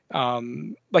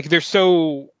 like they're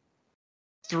so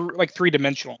like three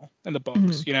dimensional in the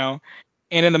books, Mhm.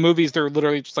 and in the movies, they're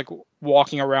literally just like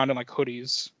walking around in like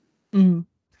hoodies. Mhm.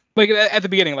 Like at the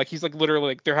beginning, like he's like literally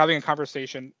like they're having a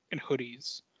conversation in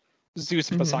hoodies. Zeus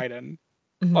and Mhm. Poseidon.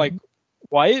 Like Mhm.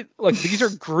 what? Like these are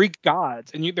Greek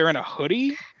gods, and they're in a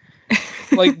hoodie.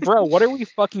 Like, bro, what are we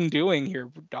fucking doing here,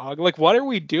 dog? Like, what are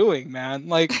we doing, man?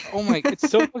 Like, oh my, it's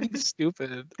so fucking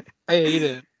stupid. I hate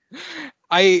it.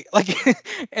 I like,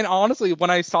 and honestly, when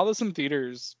I saw this in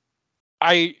theaters,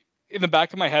 I in the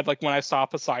back of my head, like when I saw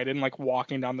Poseidon like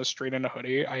walking down the street in a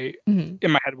hoodie, I Mhm.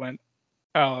 in my head went,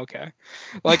 oh, okay.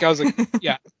 Like I was like,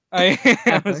 yeah. I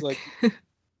I was like, Epic.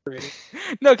 great.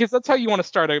 No, because that's how you want to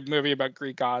start a movie about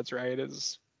Greek gods, right?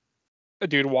 Is a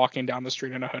dude walking down the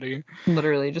street in a hoodie.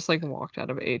 Literally just, like, walked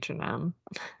out of H&M.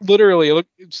 Literally, it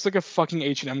looked just like a fucking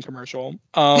H&M commercial.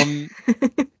 Fucking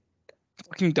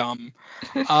dumb.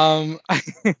 Um,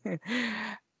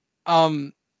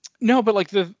 um, no, but like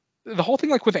the whole thing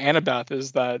like with Annabeth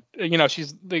is that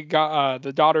she's the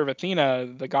daughter of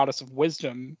Athena, the goddess of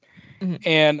wisdom, Mhm.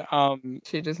 and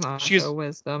She does not show she's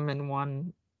wisdom in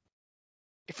one.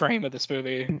 frame of this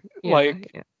movie. Yeah,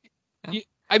 Like, yeah, yeah.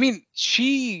 I mean,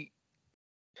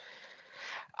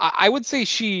 I would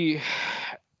say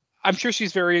I'm sure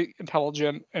she's very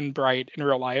intelligent and bright in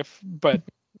real life, but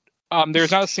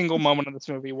there's not a single moment in this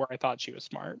movie where I thought she was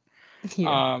smart.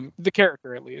 Yeah. The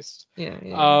character at least. Yeah, yeah,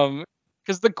 yeah. Um,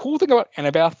 because the cool thing about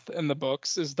Annabeth in the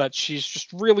books is that she's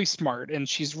just really smart and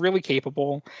she's really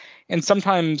capable, and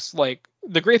sometimes like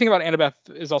the great thing about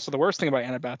Annabeth is also the worst thing about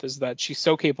Annabeth is that she's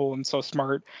so capable and so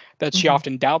smart that she Mhm.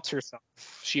 often doubts herself.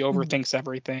 She Mhm. overthinks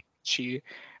everything.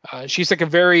 She's like a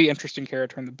very interesting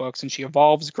character in the books, and she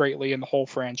evolves greatly in the whole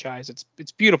franchise.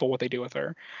 It's beautiful what they do with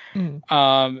her.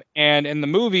 Mhm. And in the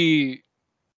movie,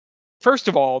 first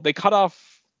of all, they cut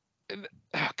off.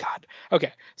 Oh God.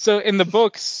 Okay. So in the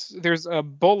books, there's a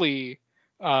bully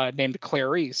named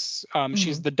Clarice.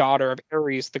 She's Mhm. the daughter of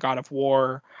Ares, the god of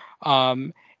war.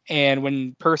 Um, and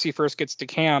when Percy first gets to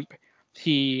camp,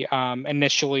 he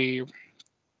initially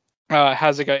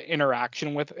has like an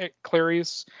interaction with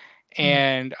Clarice, Mhm.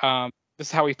 and this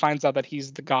is how he finds out that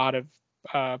he's the god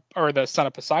of or the son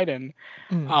of Poseidon.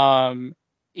 Mhm. Um,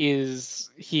 is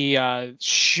he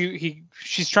shoot he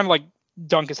she's trying to like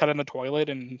dunk his head in the toilet,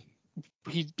 and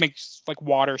he makes like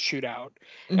water shoot out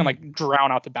and Mhm. like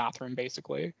drown out the bathroom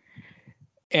basically.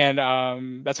 And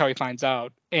that's how he finds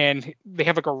out. And they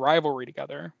have like a rivalry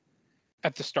together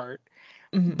at the start.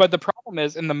 Mhm. But the problem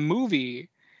is in the movie,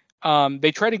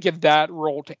 they try to give that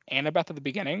role to Annabeth at the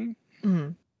beginning.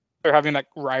 Mhm. They're having that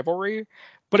rivalry,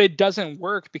 but it doesn't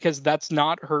work because that's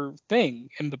not her thing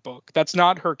in the book. That's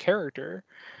not her character.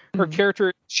 Her Mhm.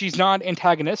 character, she's not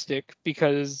antagonistic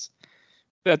because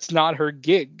that's not her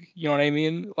gig. You know what I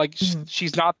mean? Like Mhm.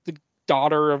 she's not the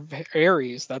daughter of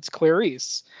Ares. That's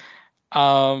Clarice.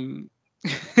 Um,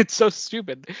 it's so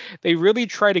stupid. They really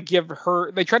try to give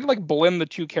her. They try to like blend the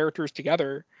two characters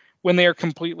together when they are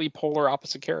completely polar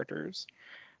opposite characters.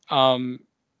 Um,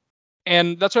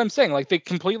 and that's what I'm saying. Like they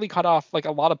completely cut off like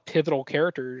a lot of pivotal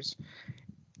characters,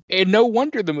 and no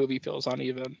wonder the movie feels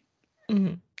uneven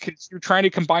Mhm. because you're trying to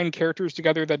combine characters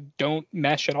together that don't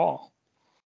mesh at all.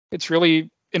 It's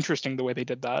really interesting the way they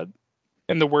did that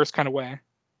in the worst kind of way.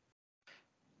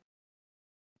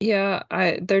 Yeah,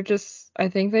 I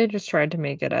think they just tried to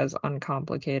make it as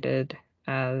uncomplicated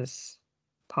as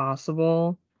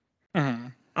possible.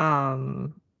 Mhm.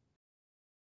 Um,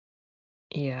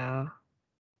 yeah.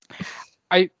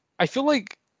 I I feel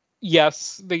like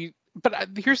yes, but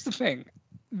here's the thing.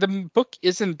 The book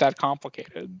isn't that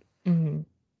complicated. Mhm.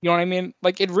 You know what I mean?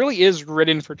 Like it really is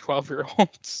written for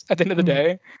 12-year-olds at the end of the Mhm.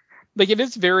 day. Like it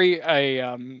is very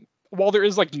a while there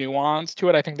is like nuance to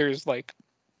it, I think there's like,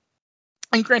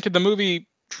 and granted the movie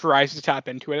tries to tap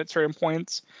into it at certain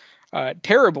points.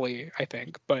 Terribly, I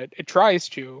think, but it tries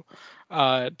to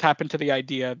tap into the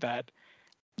idea that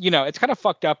it's kind of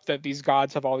fucked up that these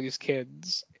gods have all these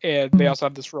kids and they Mhm. also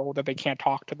have this role that they can't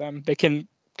talk to them. They can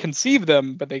conceive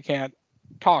them, but they can't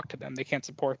talk to them. They can't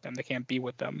support them. They can't be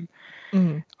with them.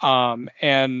 Mhm.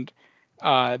 And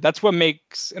that's what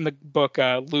makes in the book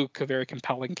Luke a very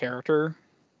compelling character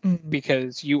Mhm.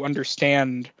 because you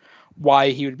understand why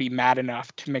he would be mad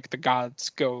enough to make the gods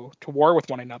go to war with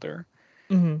one another.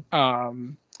 Mhm.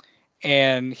 Um,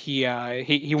 and he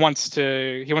wants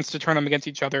to turn them against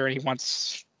each other, and he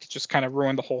wants to just kind of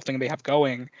ruin the whole thing they have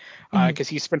going Mhm. because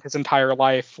he spent his entire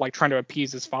life like trying to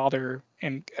appease his father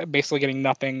and basically getting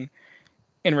nothing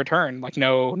in return, like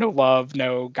no love,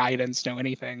 no guidance, no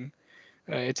anything.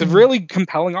 It's a Mhm. really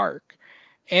compelling arc,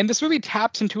 and this movie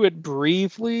taps into it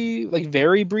briefly, like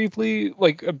very briefly,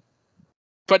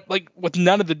 but like with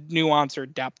none of the nuance or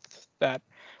depth that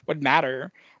would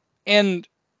matter. And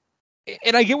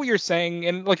and I get what you're saying,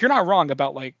 and like you're not wrong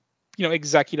about like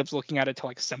executives looking at it to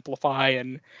like simplify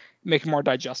and make it more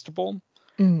digestible.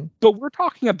 Mhm. But we're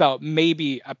talking about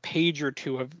maybe a page or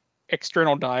two of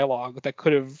external dialogue that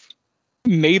could have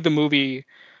made the movie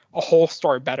a whole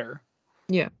story better.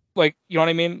 Yeah. Like, you know what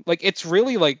I mean? Like it's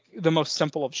really like the most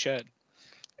simple of shit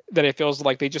that it feels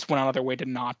like they just went out of their way to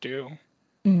not do.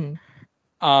 Mhm.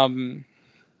 Um,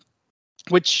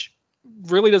 which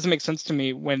really doesn't make sense to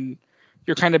me when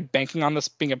you're kind of banking on this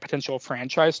being a potential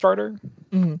franchise starter.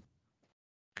 Mhm.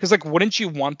 Because like, wouldn't you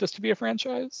want this to be a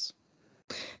franchise?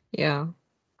 Yeah.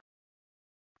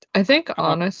 I think Uh,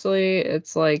 honestly,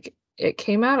 it's like it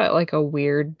came out at like a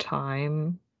weird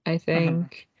time, I mhm.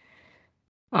 think.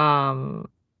 Um,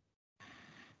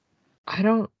 I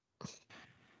don't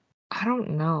I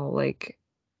don't know, like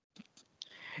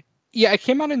Yeah, it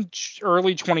came out in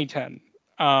early 2010,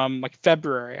 like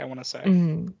February, I want to say,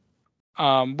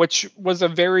 mhm. which was a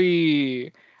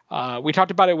very. We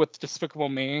talked about it with Despicable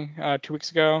Me 2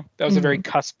 weeks ago. That was a very Mhm.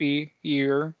 cuspy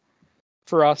year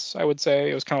for us, I would say.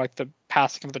 It was kind of like the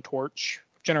passing of the torch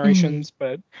of Mhm. generations,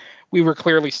 but we were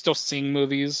clearly still seeing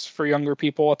movies for younger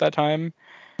people at that time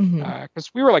Mhm.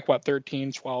 because we were like what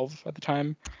 13, 12 at the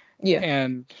time, Yeah.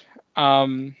 and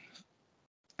um,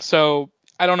 so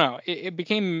I don't know. It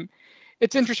became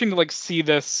it's interesting to like see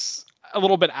this a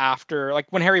little bit after like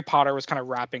when Harry Potter was kind of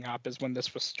wrapping up is when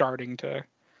this was starting to take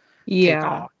Yeah.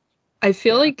 off. I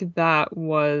feel Yeah. like that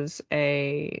was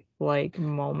a, like,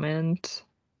 moment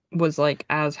was, like,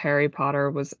 as Harry Potter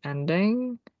was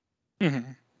ending,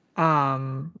 Mhm.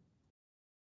 um,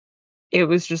 it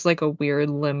was just, like, a weird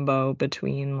limbo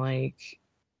between, like,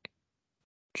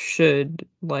 should,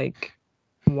 like,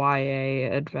 YA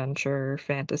adventure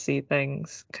fantasy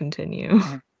things continue?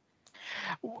 Mhm.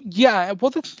 Yeah,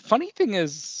 well, the funny thing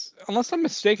is, unless I'm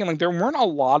mistaken, like, there weren't a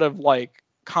lot of, like,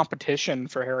 competition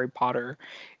for Harry Potter.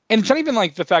 And it's not even,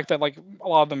 like, the fact that, like, a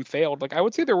lot of them failed. Like, I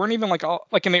would say there weren't even, like, all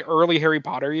like, in the early Harry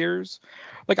Potter years,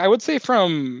 like, I would say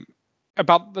from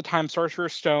about the time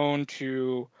Sorcerer's Stone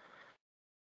to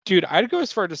dude, I'd go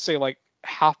as far to say, like,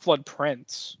 Half-Blood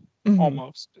Prince, Mhm,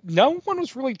 almost. No one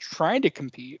was really trying to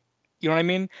compete. You know what I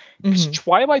mean? Because mhm,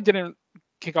 Twilight didn't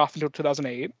kick off until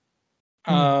 2008.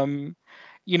 mhm, Um,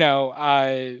 you know,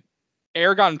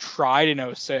 Aragon tried in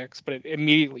 '06, but it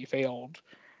immediately failed.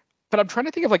 But I'm trying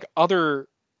to think of like other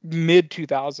mid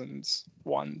 2000s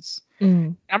ones.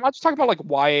 mhm, I'm not just talking about like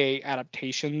YA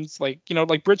adaptations, like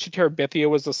like Bridge to Terabithia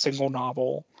was a single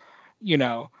novel, you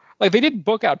know, like they did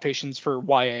book adaptations for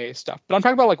YA stuff, but I'm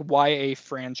talking about like YA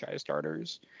franchise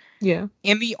starters, yeah,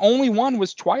 and the only one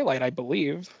was Twilight, I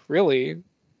believe, really,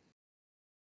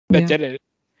 that yeah, did it.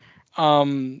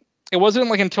 Um, it wasn't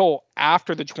like until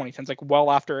after the 2010s, like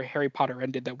well after Harry Potter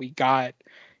ended, that we got,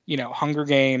 Hunger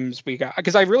Games. We got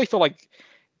because I really feel like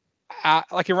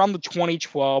around the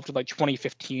 2012 to like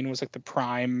 2015 was like the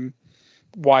prime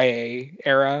YA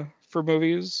era for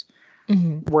movies,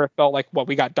 mhm, where it felt like what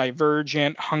we got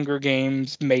Divergent, Hunger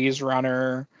Games, Maze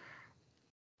Runner,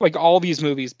 like all these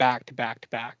movies back to back to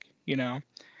back,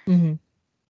 mhm.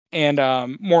 and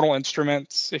Mortal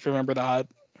Instruments, if you remember that.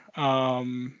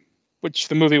 Um, which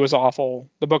the movie was awful.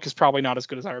 The book is probably not as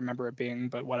good as I remember it being,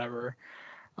 but whatever.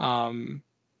 Um,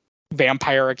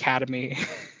 Vampire Academy,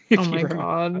 Oh if you my remember that.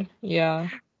 god, yeah,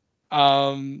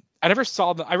 I never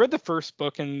saw I read the first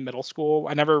book in middle school.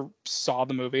 I never saw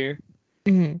the movie.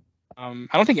 mhm.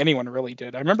 I don't think anyone really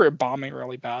did. I remember it bombing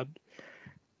really bad.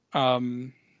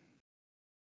 Um,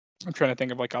 I'm trying to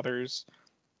think of like others.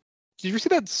 Did you ever see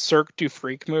that Cirque du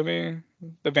Freak movie,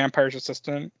 The Vampire's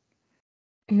Assistant?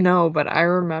 No, but I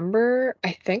remember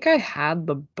I think I had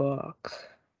the book.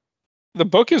 The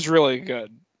book is really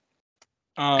good.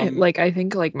 Um, I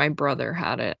think, like, my brother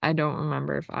had it. I don't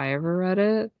remember if I ever read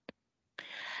it.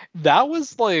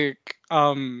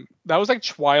 that was like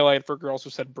Twilight for girls who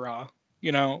said bruh.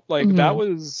 Like that Mhm,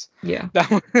 was yeah.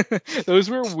 those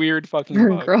were weird fucking For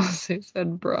books. girls who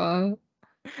said "bruh."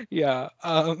 Yeah.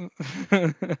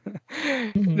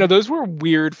 Mhm. No, those were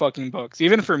weird fucking books,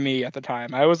 even for me at the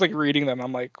time. I was like reading them.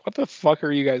 I'm like, what the fuck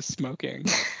are you guys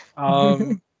smoking?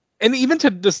 Um, and even to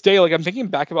this day, like I'm thinking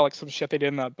back about like some shit they did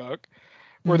in that book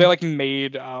where they Mhm, like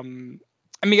made.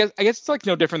 I mean, I guess it's like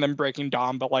no different than Breaking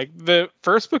Dawn, but like the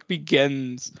first book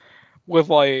begins with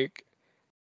like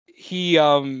he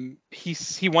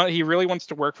really wants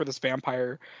to work for this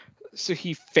vampire, so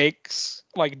he fakes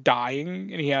like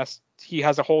dying, and he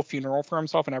has a whole funeral for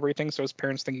himself and everything, so his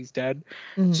parents think he's dead,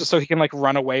 mhm, just so he can like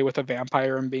run away with a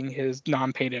vampire and being his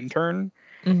non-paid intern.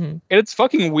 mhm, And it's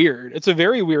fucking weird. It's a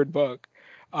very weird book.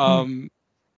 mhm, um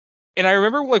and I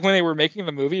remember like when they were making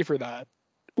the movie for that,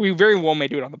 we very well may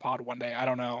do it on the pod one day, I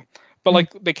don't know, but mhm,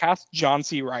 like they cast John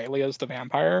C. Riley as the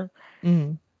vampire.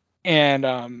 mhm. And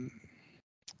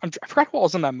I forgot who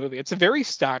was in that movie. It's a very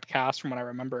stacked cast from what I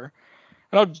remember.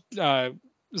 I know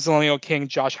Zillennial King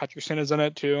Josh Hutcherson is in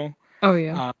it too. Oh,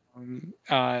 yeah.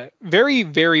 Very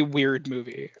very weird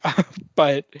movie,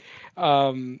 but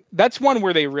that's one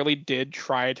where they really did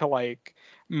try to like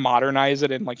modernize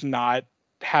it and like not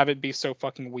have it be so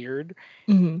fucking weird.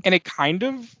 Mhm, And it kind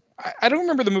of I don't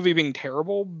remember the movie being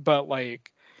terrible, but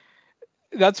like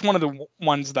that's one of the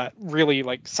ones that really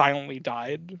like silently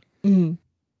died. mhm.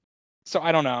 So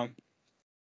I don't know.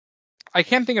 I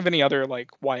can't think of any other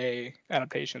like YA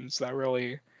adaptations that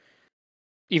really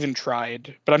even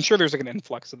tried, but I'm sure there's like an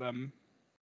influx of them.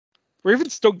 We're even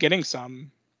still getting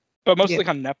some, but Yeah. mostly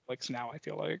on Netflix now, I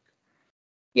feel like.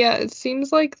 Yeah, it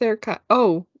seems like they're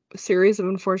Series of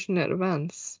Unfortunate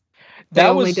Events. They That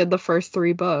only was did the first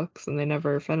 3 books, and they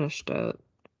never finished it.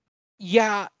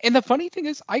 Yeah, and the funny thing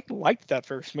is I liked that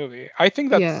first movie. I think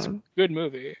that's a Yeah. good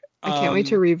movie. I can't wait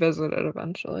to revisit it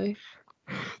eventually.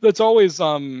 That's always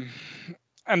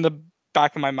in the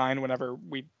back of my mind whenever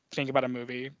we think about a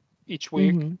movie each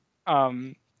week. Mhm,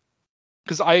 Um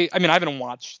because I mean I haven't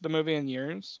watched the movie in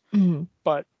years, mhm.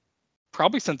 but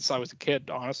probably since I was a kid,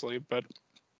 honestly. But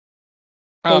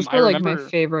Those I were, like, my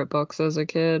remember favorite books as a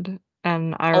kid,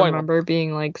 and I oh I love remember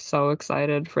being, like, so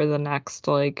excited for the next,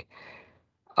 like,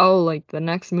 "Oh, like, the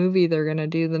next movie, they're gonna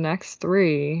do the next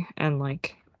 3," and,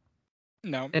 like,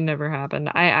 No, It never happened.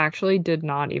 I actually did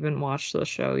not even watch the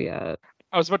show yet.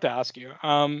 I was about to ask you.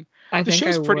 I The think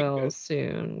I show's pretty will good.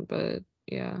 soon, but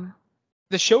yeah.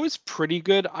 The show is pretty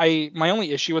good. My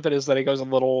only issue with it is that it goes a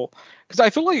little, because I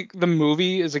feel like the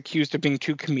movie is accused of being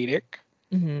too comedic.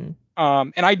 Mhm.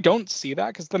 And I don't see that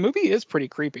because the movie is pretty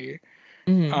creepy.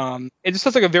 Mhm. It just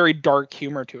has like a very dark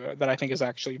humor to it that I think is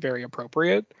actually very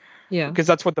appropriate Yeah. because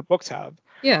that's what the books have.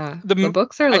 Yeah. The The m-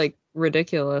 books are I like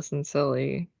ridiculous and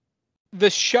silly. the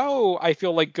show I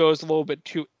feel like goes a little bit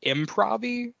too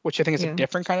improv-y, which I think is a Yeah.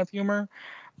 different kind of humor.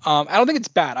 I don't think it's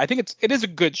bad. I think it is a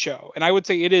good show, and I would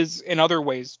say it is in other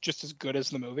ways just as good as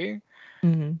the movie.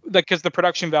 Mhm. Like because the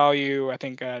production value, I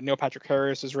think Neil Patrick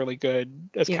Harris is really good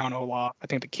as Yeah. Count Olaf. I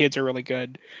think the kids are really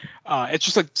good. It's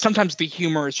just like sometimes the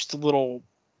humor is just a little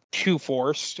too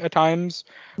forced at times,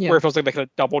 where Yeah. it feels like they could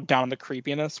have doubled down on the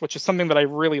creepiness, which is something that I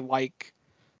really like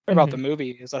about the Mhm.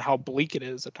 movie is that how bleak it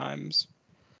is at times.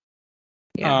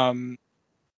 Yeah. Um,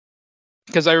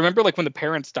 because I remember like when the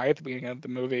parents die at the beginning of the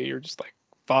movie, you're just like,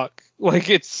 fuck, like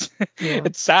it's Yeah.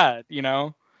 it's sad, you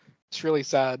know, it's really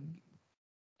sad.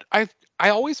 I I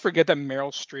always forget that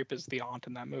Meryl Streep is the aunt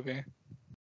in that movie.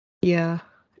 Yeah.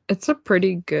 It's a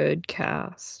pretty good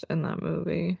cast in that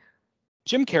movie.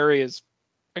 Jim Carrey is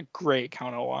a great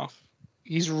Count Olaf.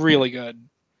 He's Yeah. really good.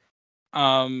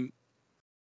 Um,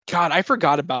 God, I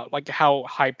forgot about like how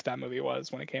hyped that movie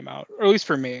was when it came out, or at least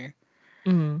for me,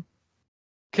 Mhm.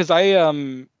 because I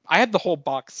had the whole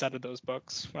box set of those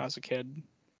books when I was a kid.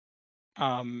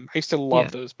 I used to love Yeah.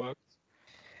 those books.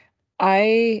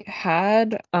 I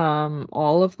had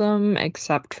all of them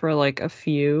except for like a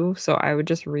few, so I would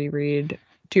just reread.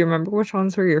 Do you remember which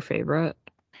ones were your favorite?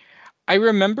 I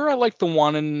remember I liked the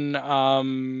one in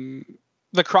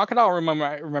the crocodile. Remember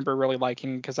I remember really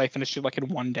liking because I finished it like in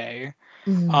one day.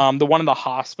 Mhm. The one in the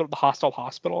hospital, the hostile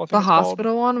hospital, I The think it's called.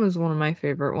 hospital one was one of my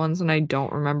favorite ones, and I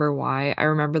don't remember why. I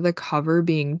remember the cover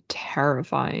being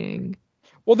terrifying.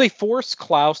 Well, they force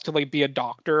Klaus to like be a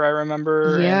doctor, I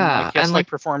remember, and like Yeah, he has and to like like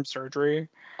perform surgery.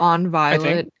 on I think.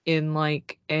 Violet in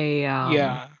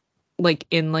Yeah. like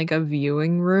in like a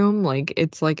viewing room, like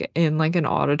it's like in like an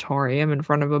auditorium in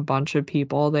front of a bunch of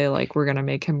people. They like were gonna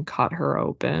make him cut her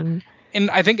open. And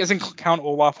I think isn't Count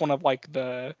Olaf one of like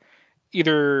the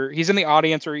either he's in the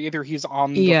audience or either he's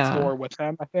on the Yeah. floor with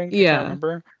them, I think. I can't Yeah.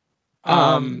 remember. Um,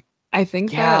 Um I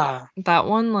think that yeah. that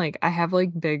one, like, I have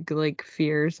like big like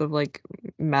fears of like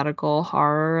medical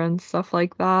horror and stuff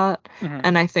like that. Mhm.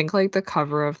 And I think like the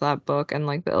cover of that book and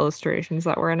like the illustrations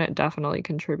that were in it definitely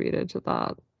contributed to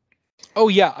that. Oh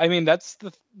yeah, I mean that's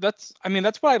I mean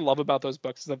that's what I love about those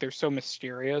books is that they're so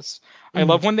mysterious. I Hmm.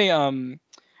 love when they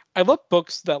I love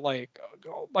books that like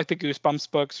the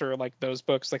Goosebumps books or like those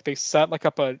books like they set like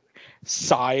up a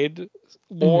side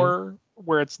Hmm. lore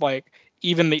where it's like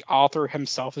even the author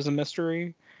himself is a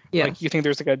mystery. Yeah. Like you think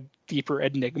there's like a deeper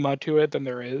enigma to it than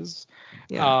there is.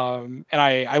 Yeah. And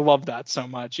I love that so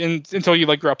much. And until you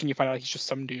like grow up and you find out he's just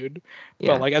some dude. But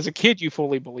Yeah. like as a kid you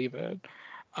fully believe it.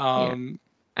 Yeah. Um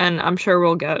And I'm sure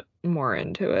we'll get more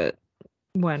into it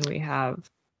when we have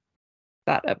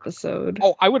that episode.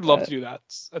 Oh, I would love to But do that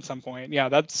at some point. Yeah,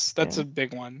 that's yeah. a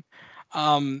big one.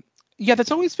 Um, yeah,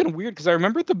 that's always been weird because I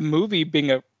remember the movie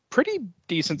being a pretty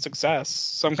decent success.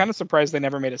 So I'm kind of surprised they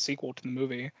never made a sequel to the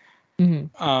movie. Hmm.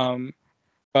 Um,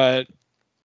 but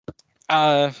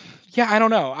uh, yeah, I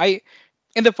don't know.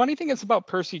 And the funny thing is about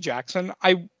Percy Jackson,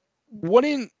 I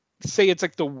wouldn't say it's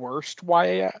like the worst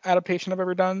YA adaptation I've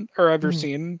ever done or ever Hmm.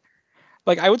 seen.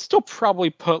 Like I would still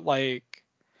probably put like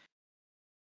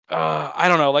I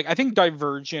don't know. Like I think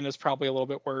Divergent is probably a little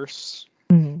bit worse.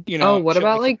 Hmm. You Oh, know, what shit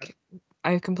about like that. like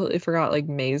I completely forgot like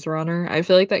Maze Runner. I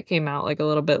feel like that came out like a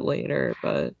little bit later,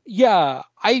 but Yeah,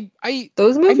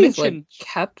 those I movies like mentioned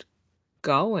kept they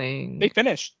going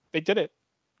finished. They did it.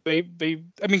 They.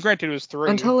 I mean, granted, it was three.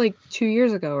 until like 2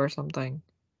 years ago or something.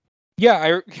 Yeah,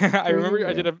 I I 3 years remember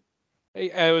I did ago.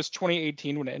 a. It was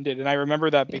 2018 when it ended, and I remember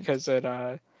that Yeah. because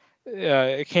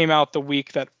it came out the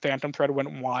week that Phantom Thread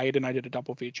went wide, and I did a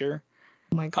double feature.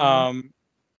 Oh my God.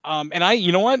 Um, and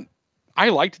you know what? I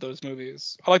liked those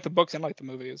movies. I liked the books and liked the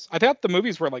movies. I thought the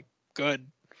movies were like good.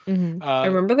 I Uh,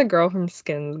 remember the girl from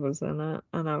Skins was in it,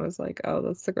 and I was like, "Oh,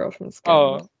 that's the girl from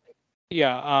oh Skins."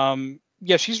 yeah.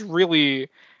 Yeah, she's a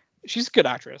good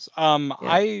actress. Yeah,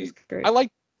 she's I great.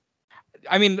 like.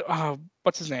 I mean,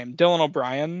 what's his name? Dylan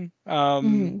O'Brien.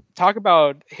 Hmm. Talk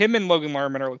about him and Logan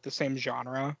Lerman are like the same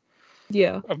genre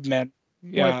Yeah, of men.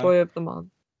 White Yeah, Boy of the Month.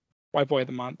 White Boy of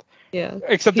the Month. Yeah,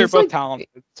 Except they're he's both like, talented,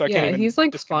 so I can't yeah, even he's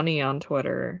like discount funny them. on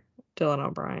Twitter. Dylan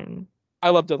O'Brien. I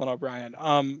love Dylan O'Brien.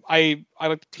 I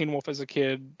liked Teen Wolf as a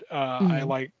kid. Hmm.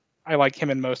 I like him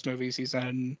in most movies he's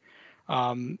in.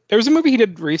 There was a movie he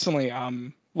did recently,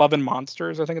 Love and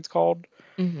Monsters, I think it's called.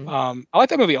 Mhm. I like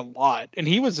that movie a lot, and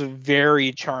he was a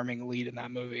very charming lead in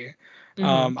that movie.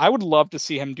 Mhm. I would love to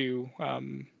see him do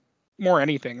more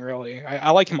anything really. I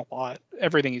like him a lot,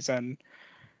 everything he's in.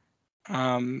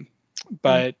 Um, Mm.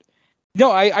 but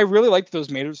no, I really liked those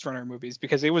Maze Runner movies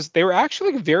because they were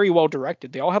actually like, very well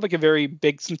directed. They all had like a very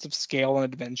big sense of scale and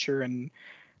adventure, and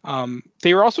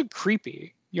they were also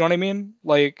creepy. You know what I mean?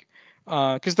 Like,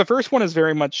 because the first one is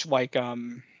very much like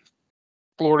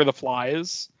Lord of the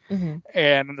Flies, Mhm.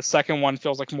 and then the second one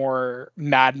feels like more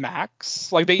Mad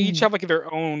Max. Like they each Mhm. have like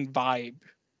their own vibe.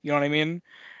 You know what I mean?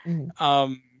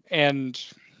 Mhm. And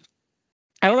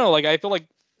I don't know. Like I feel like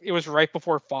it was right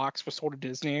before Fox was sold to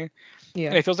Disney, and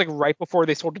Yeah. it feels like right before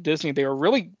they sold to Disney, they were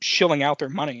really shilling out their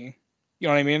money. You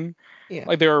know what I mean? Yeah.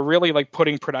 Like they were really like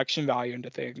putting production value into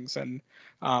things, and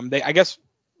they I guess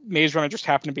Maze Runner just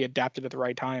happened to be adapted at the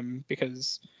right time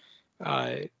because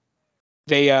uh,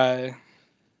 they I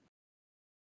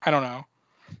don't know,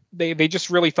 they just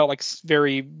really felt like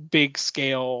very big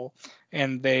scale,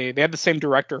 and they had the same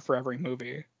director for every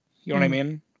movie. You know what I Mhm.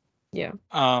 mean? Yeah.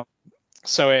 Um,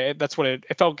 so that's what it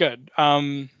felt good.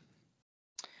 So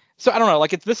I don't know,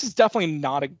 like this is definitely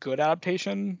not a good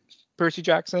adaptation, Percy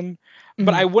Jackson,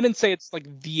 but I Mhm. wouldn't say it's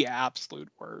like the absolute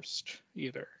worst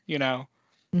either. You know,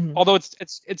 Mhm. although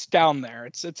it's down there.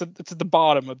 It's at the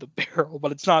bottom of the barrel,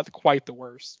 but it's not quite the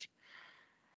worst.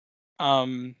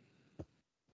 Um,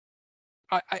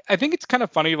 I think it's kind of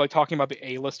funny like talking about the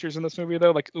A-listers in this movie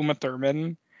though, like Uma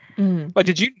Thurman. Mhm. Like,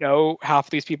 did you know half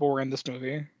these people were in this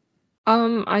movie?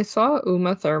 I saw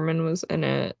Uma Thurman was in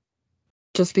it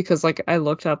just because, like, I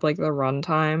looked up, like, the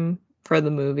runtime for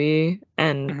the movie,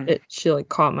 and Hmm. she, like,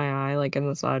 caught my eye, like, in the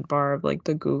Right. sidebar of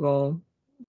the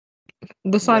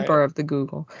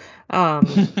Google.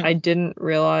 I didn't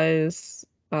realize,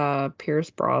 Pierce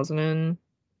Brosnan.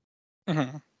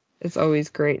 Hmm. It's always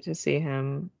great to see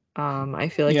him. I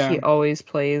feel like he Yeah. always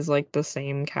plays, like, the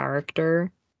same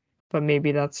character, but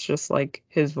maybe that's just, like,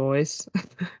 his voice.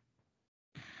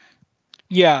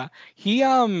 Yeah. He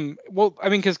well, I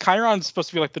mean, because Chiron's supposed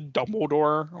to be like the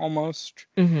Dumbledore almost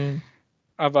Mhm.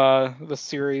 of the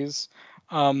series.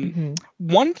 Um Mhm.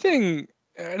 One thing,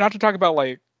 not to talk about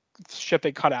like shit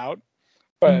they cut out,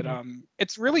 but Mhm.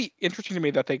 it's really interesting to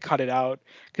me that they cut it out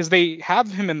because they have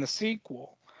him in the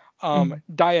sequel. Mhm.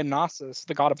 Dionysus,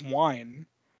 the god of wine,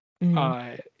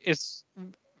 Mhm. is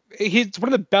he's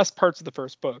one of the best parts of the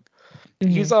first book.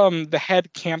 He's Mhm. the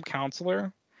head camp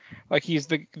counselor, like he's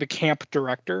the camp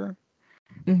director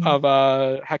Mhm.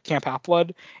 of Camp Half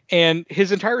Blood, and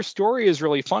his entire story is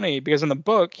really funny because in the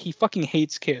book he fucking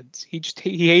hates kids.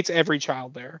 He hates every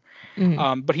child there.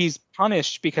 Mhm. But he's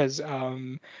punished because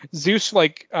Zeus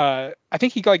like I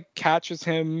think he like catches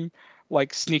him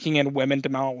like sneaking in women to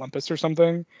Mount Olympus or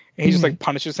something, and he just Mhm. like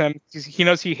punishes him. He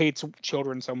knows he hates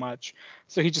children so much,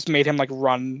 so he just made him like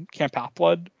run Camp Half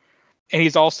Blood, and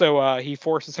he's also he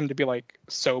forces him to be like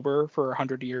sober for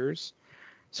 100 years.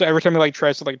 So every time he like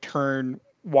tries to like turn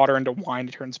water into wine,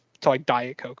 it turns to like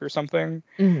Diet Coke or something,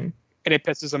 Mhm. and it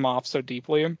pisses him off so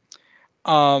deeply.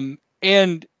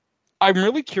 And I'm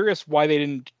really curious why they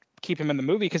didn't keep him in the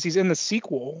movie because he's in the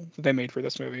sequel that they made for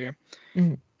this movie,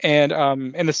 Mhm.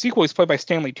 and in the sequel he's played by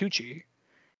Stanley Tucci,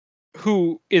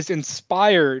 who is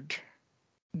inspired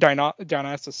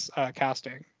Dionysus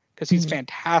casting because he's Mhm.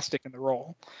 fantastic in the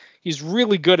role. He's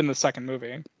really good in the second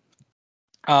movie.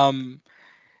 Um,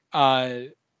 uh,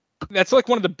 that's like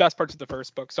one of the best parts of the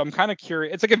first book. So I'm kind of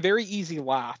curious. It's like a very easy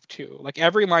laugh too. Like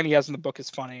every line he has in the book is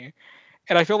funny,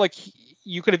 and I feel like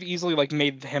you could have easily like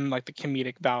made him like the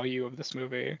comedic value of this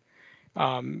movie,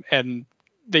 and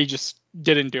they just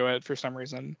didn't do it for some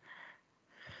reason.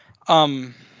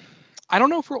 Um, I don't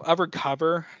know if we'll ever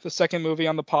cover the second movie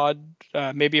on the pod.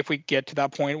 Maybe if we get to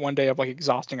that point one day of like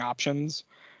exhausting options.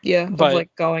 Yeah, of, But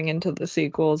like, going into the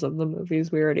sequels of the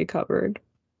movies we already covered.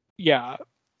 yeah,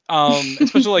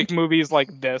 especially like movies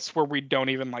like this where we don't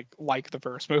even like the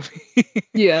first movie.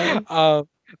 Yeah. uh,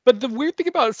 but the weird thing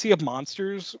about Sea of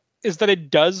Monsters is that it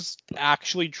does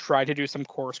actually try to do some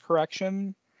course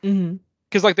correction Mhm.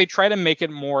 because like they try to make it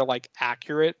more like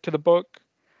accurate to the book,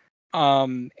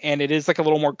 and it is like a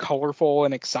little more colorful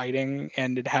and exciting,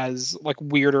 and it has like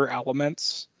weirder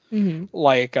elements Mhm.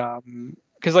 like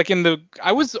because like in the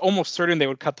I was almost certain they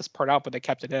would cut this part out, but they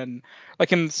kept it in.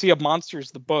 Like in Sea of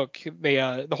Monsters, the book, they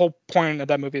the whole point of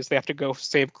that movie is they have to go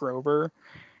save Grover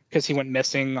because he went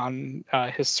missing on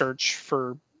his search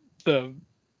for the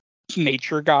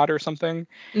nature god or something,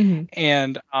 Mhm.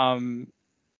 and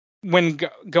when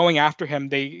going after him,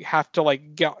 they have to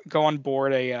like go on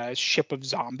board a ship of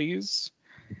zombies,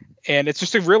 And it's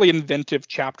just a really inventive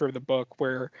chapter of the book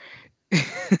where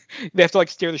they have to like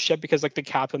steer the ship because like the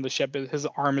captain of the ship his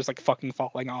arm is like fucking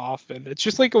falling off, and it's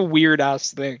just like a weird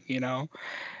ass thing, you know.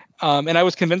 And I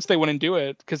was convinced they wouldn't do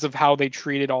it because of how they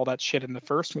treated all that shit in the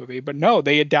first movie, but no,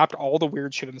 they adapt all the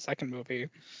weird shit in the second movie.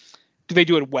 Do they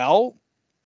do it well?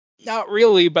 Not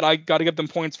really, but I got to give them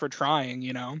points for trying,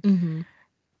 you know. Mhm.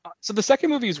 So the second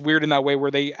movie is weird in that way where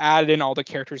they added in all the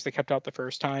characters they kept out the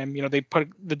first time. You know, they put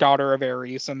the daughter of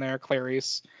Ares in there,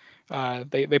 Clarice.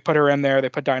 They put her in there. They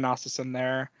put Dionysus in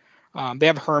there. They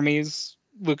have Hermes,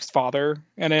 Luke's father,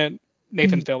 in it.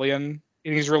 Nathan Mhm. Fillion,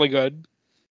 and he's really good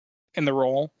in the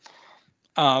role.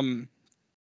 Um,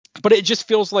 but it just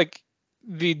feels like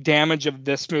the damage of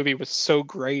this movie was so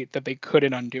great that they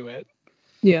couldn't undo it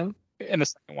Yeah. in the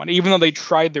second one, even though they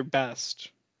tried their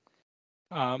best.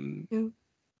 Um, Yeah.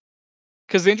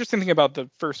 because the interesting thing about the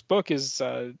first book is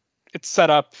it's set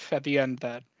up at the end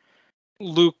that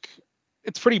Luke,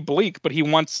 it's pretty bleak, but he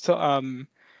wants to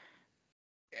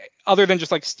other than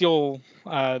just like steal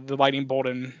the lightning bolt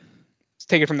and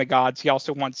take it from the gods, he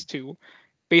also wants to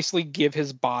basically give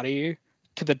his body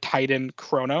to the Titan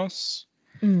Kronos.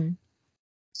 Mhm.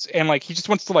 And like he just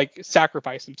wants to like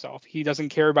sacrifice himself. He doesn't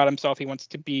care about himself. He wants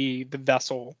to be the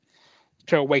vessel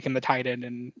to awaken the Titan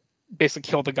and basically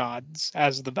kill the gods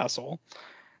as the vessel.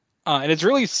 And it's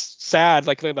really sad,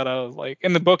 like that. Like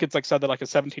in the book, it's like said that like a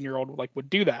 17-year-old like would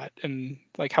do that, and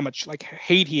like how much like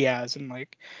hate he has, and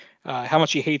like how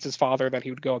much he hates his father that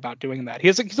he would go about doing that.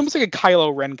 He's almost like a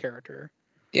Kylo Ren character.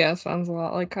 Yeah, sounds a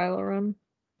lot like Kylo Ren.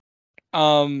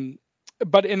 Um,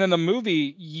 but in the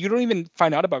movie, you don't even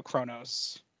find out about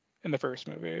Kronos in the first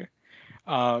movie.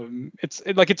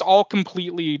 Like it's all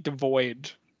completely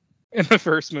devoid in the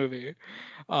first movie.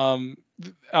 Um,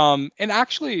 and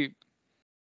actually,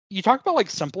 you talk about like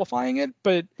simplifying it,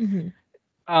 but Mhm.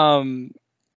 um,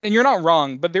 and you're not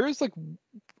wrong, but there is like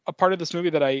a part of this movie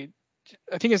that I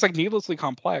think is like needlessly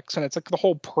complex, and it's like the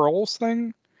whole pearls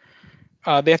thing.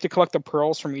 They have to collect the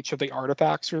pearls from each of the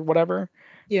artifacts or whatever.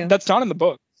 Yeah. That's not in the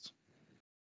book.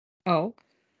 Oh.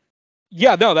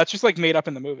 Yeah, no, that's just like made up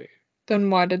in the movie. Then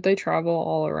why did they travel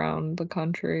all around the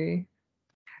country?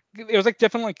 It was like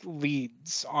different like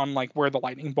leads on like where the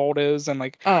lightning bolt is, and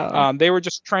like Oh. they were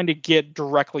just trying to get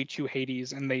directly to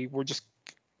Hades, and they were just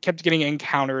kept getting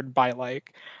encountered by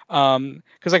like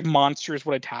because like monsters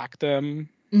would attack them,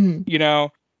 Mhm. you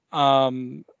know.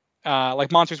 um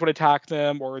like monsters would attack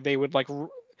them, or they would like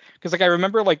because like I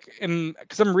remember like in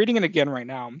because I'm reading it again right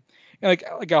now, and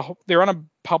they're on a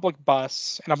public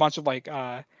bus, and a bunch of like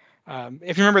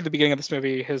if you remember at the beginning of this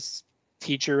movie, his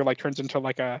teacher like turns into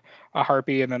like a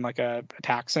harpy and then like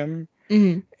attacks him,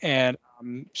 Mhm. and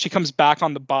she comes back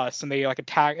on the bus and they like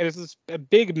attack. It's this a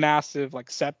big massive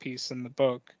like set piece in the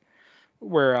book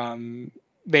where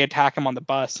they attack him on the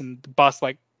bus, and the bus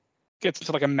like gets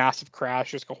into like a massive crash.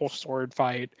 There's like a whole sword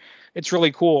fight. It's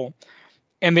really cool.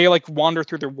 And they like wander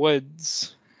through their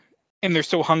woods, and they're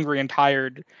so hungry and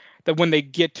tired that when they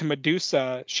get to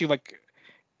Medusa, she like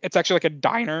it's actually like a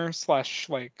diner slash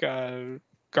like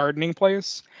gardening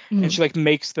place, and Mhm. she like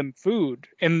makes them food.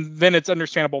 And then it's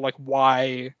understandable like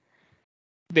why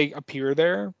they appear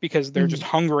there, because they're just Mhm.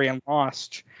 hungry and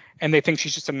lost, and they think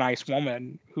she's just a nice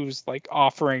woman who's like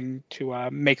offering to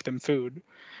make them food.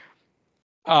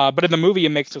 But in the movie, it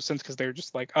makes no sense because they're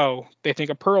just like, oh, they think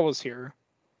a pearl is here.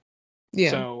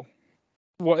 Yeah. So,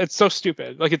 well, it's so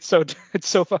stupid. Like it's so it's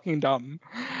so fucking dumb.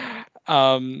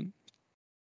 Um,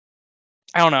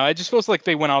 I don't know. It just feels like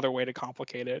they went out of their way to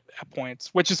complicate it at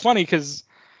points, which is funny because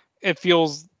it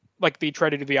feels like they try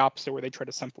to do the opposite, where they try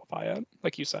to simplify it,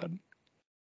 like you said.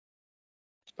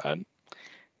 But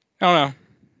I don't know.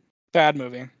 Bad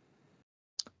movie.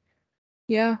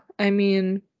 Yeah, I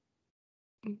mean,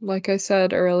 like I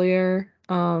said earlier,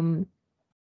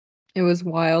 it was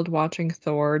wild watching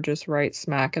Thor just right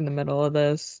smack in the middle of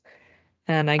this.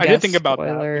 And I I did guess think about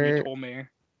that when you spoiler, told me.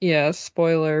 yeah,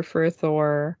 spoiler for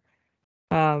Thor,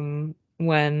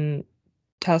 when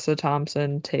Tessa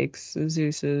Thompson takes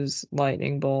Zeus's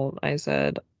lightning bolt, I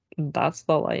said, "That's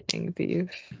the lightning thief."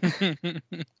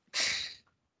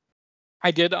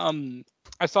 I did.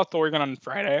 I saw Thor again on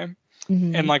Friday,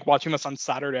 and Mhm. like watching this on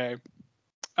Saturday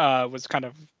was kind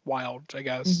of wild, I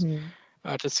guess, Mhm.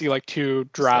 to see like two Just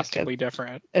like drastically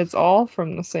different. it's all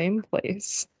from the same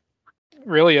place.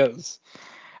 Really is.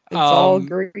 It's all Um,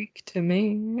 Greek to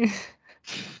me.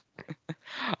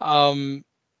 um,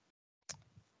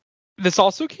 this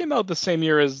also came out the same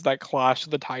year as that Clash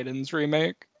of the Titans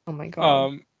remake. Oh my god.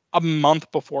 Um, a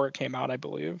month before it came out, I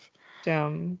believe.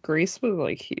 Damn, Greece was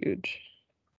like huge.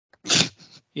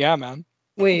 Yeah, man.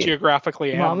 Wait,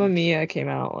 Geographically Mamma and Mia came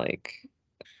out like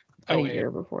a oh 08.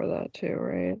 year before that too,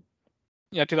 right?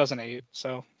 Yeah, 2008.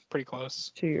 So pretty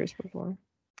close. 2 years before.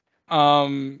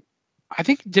 Um, I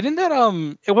think didn't that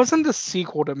it wasn't the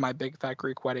sequel to My Big Fat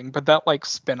Greek Wedding, but that like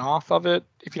spin-off of it,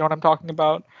 if you know what I'm talking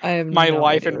about. I have My no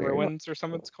Life idea in what you're Ruins or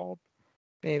something it's called.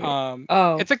 maybe.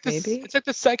 Oh, It's maybe? like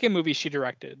the second movie she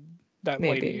directed, that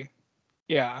Maybe. lady.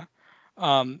 Yeah.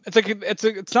 It's like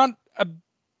it's not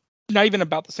even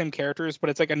about the same characters, but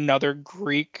it's like another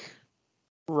Greek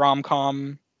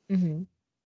rom-com, Mm-hmm.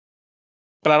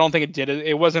 but I don't think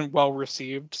it wasn't well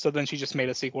received, so then she just made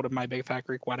a sequel to My Big Fat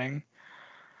Greek Wedding.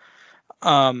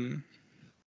 Um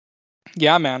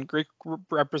yeah, man, Greek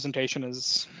representation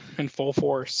is in full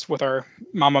force with our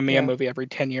Mamma Mia Yeah. movie every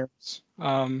 10 years.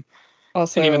 And even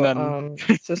Also, then,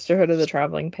 Sisterhood of the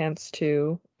Traveling Pants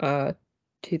 2,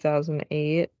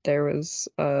 2008, there was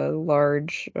a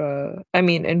large, I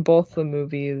mean, in both the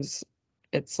movies,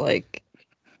 it's like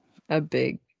a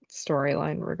big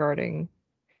storyline regarding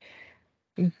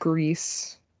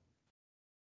Greece,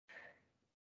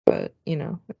 but,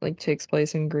 it like takes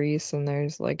place in Greece and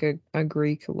there's like a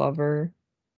Greek lover.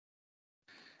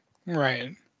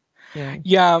 right. Yeah.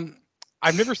 Yeah,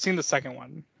 I've never seen the second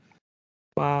one.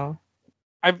 Wow.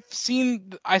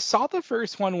 I saw the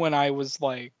first one when I was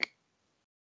like,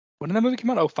 when did that movie come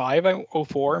out? 05,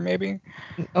 04 maybe.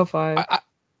 Oh, five. I,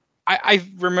 I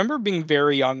remember being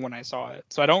very young when I saw it,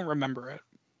 so I don't remember it.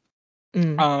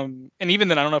 Mm. And even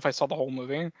then, I don't know if I saw the whole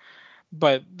movie,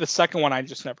 but the second one I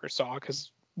just never saw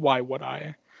because why would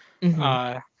I? Mm-hmm.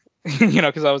 Uh,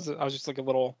 because I was just like a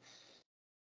little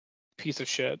piece of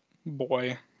shit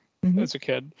boy Mm-hmm. as a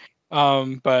kid.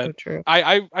 So But true.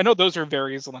 I know those are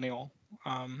very millennial.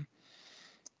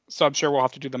 So I'm sure we'll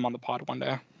have to do them on the pod one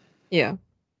day. Yeah.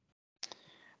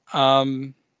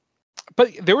 Um,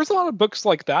 but there was a lot of books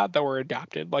like that were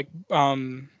adapted, like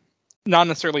not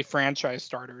necessarily franchise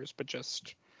starters, but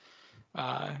just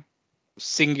uh,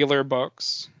 singular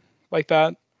books like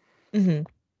that. Mm-hmm.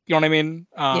 You know what I mean?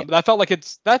 Yeah.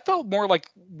 That felt more like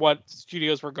what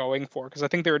studios were going for because I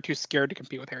think they were too scared to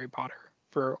compete with Harry Potter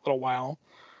for a little while,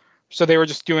 so they were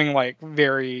just doing like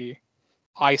very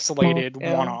Small isolated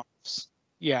scale. one-offs.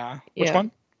 Yeah. Which Yeah.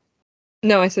 one?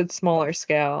 No, I said smaller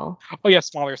scale. Oh yeah,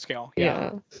 smaller scale.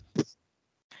 Yeah. Yeah.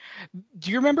 Do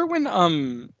you remember when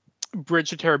Bridge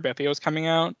to Terabithia was coming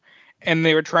out and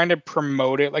they were trying to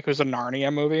promote it like it was a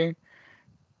Narnia movie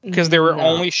because they were No.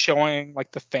 only showing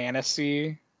like the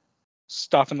fantasy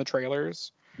stuff in the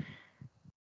trailers.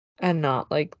 And not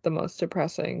like the most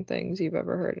depressing things you've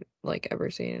ever heard, like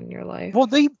ever seen in your Well,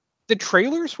 life. the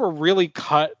trailers were really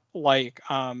cut like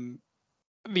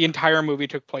the entire movie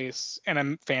took place in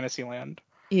a fantasy land.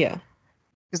 Yeah.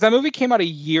 Because that movie came out a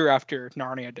year after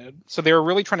Narnia did. So they were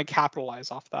really trying to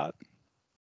capitalize off that.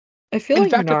 I feel In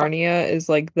like fact, if I, Narnia is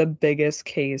like the biggest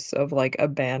case of like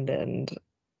abandoned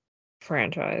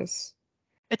franchise.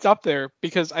 it's up there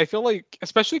because I feel like,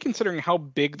 especially considering how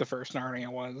big the first Narnia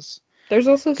was, There's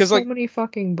also because so like, many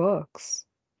fucking books.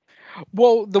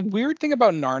 well, the weird thing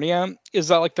about Narnia is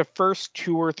that like the first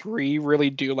two or three really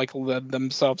do like lend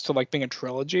themselves to like being a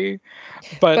trilogy,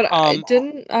 but But it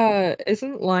didn't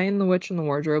isn't Lion the Witch and the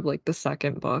Wardrobe like the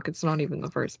second book? It's not even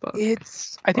the first book. I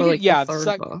Or think like the yeah,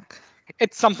 third book.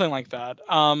 it's something like that.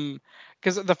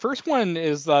 Because the first one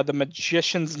is the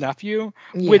magician's nephew,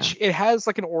 Yeah. which it has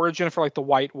like an origin for like the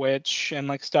White Witch and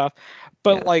like stuff.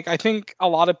 But Yeah. like I think a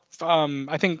lot of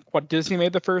I think what Disney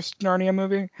made the first Narnia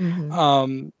movie.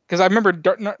 Mm-hmm. Because I remember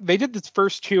they did this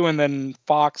first two, and then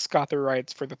Fox got the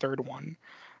rights for the third one.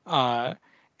 Uh, Which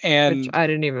and I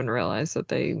didn't even realize that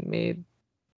they made.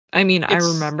 I mean, I it's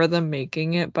remember them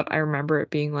making it, but I remember it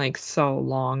being like so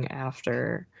long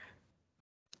after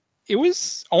it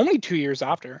was only 2 years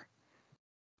after.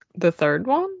 the third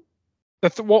one.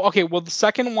 Well, okay, well the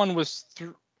second one was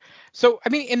So, I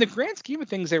mean, in the grand scheme of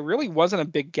things, there really wasn't a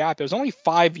big gap. There was only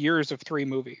 5 years of three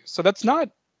movies. So that's not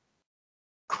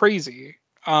crazy.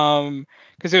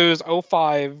 Because it was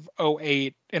 05,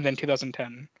 08, and then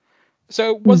 2010.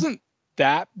 So it Mm. wasn't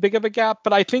that big of a gap.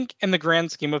 But I think in the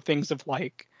grand scheme of things of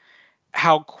like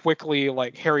how quickly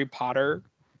like Harry Potter,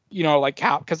 like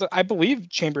how, because I believe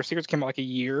Chamber of Secrets came out like a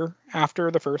year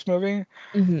after the first movie.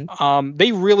 Hmm.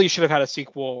 They really should have had a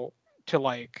sequel to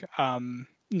like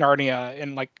Narnia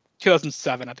in like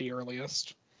 2007 at the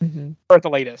earliest. Hmm. Or at the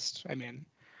latest. I mean,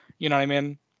 you know what I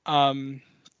mean?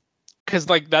 Because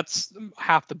like that's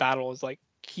half the battle is like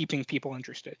keeping people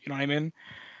interested. You know what I mean?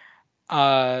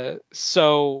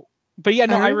 So, but yeah, I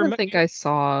no, I don't even remember think I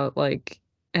saw like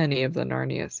any of the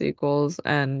Narnia sequels,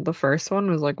 and the first one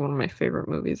was like one of my favorite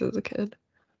movies as a kid.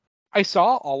 I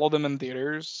saw all of them in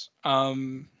theaters.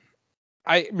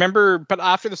 I remember, but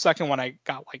after the second one, I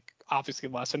got like obviously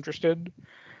less interested.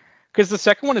 Because the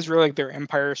second one is really like their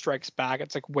Empire Strikes Back.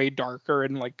 It's like way darker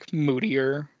and like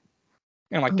moodier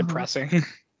and like Uh-huh. depressing.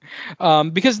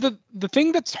 Because the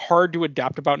thing that's hard to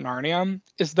adapt about Narnia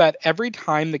is that every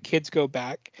time the kids go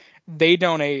back, they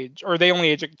don't age, or they only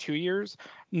age like 2 years.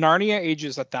 Narnia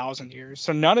ages 1,000 years,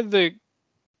 so none of the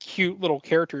cute little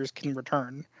characters can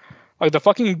return. Like the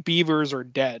fucking beavers are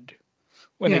dead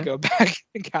when they Yeah. go back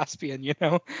in Caspian,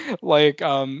 like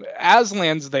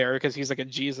Aslan's there because he's like a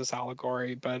Jesus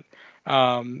allegory, but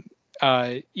um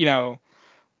you know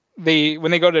they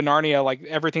when they go to Narnia, like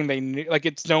everything they knew, like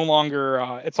it's no longer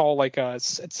it's all like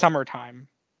it's summertime.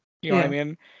 You know what I Yeah.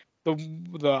 mean?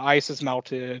 The the ice is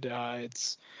melted.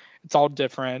 It's all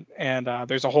different, and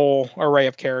there's a whole array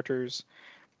of characters.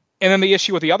 And then the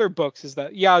issue with the other books is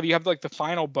that yeah, you have like the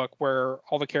final book where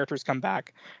all the characters come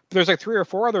back, but there's like 3 or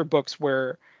 4 other books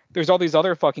where there's all these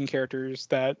other fucking characters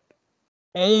that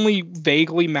only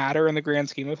vaguely matter in the grand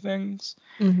scheme of things.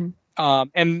 Mhm.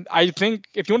 And I think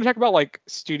if you want to talk about like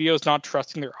studios not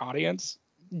trusting their audience,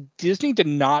 Disney did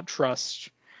not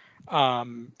trust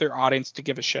their audience to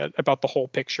give a shit about the whole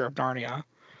picture of Narnia.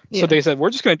 So Yeah. they said, we're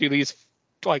just going to do these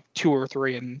like 2 or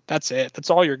 3 and that's it.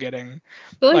 That's all you're getting.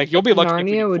 I feel like Like you'll be lucky if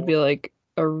we do Narnia would 4. be like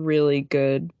a really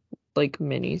good like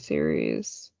mini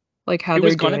series. Like how It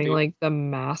was they're going to doing be. like the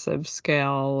massive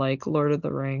scale like Lord of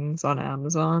the Rings on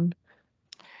Amazon.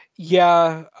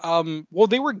 Yeah. Well,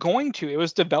 they were going to. It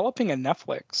was developing a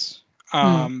Netflix.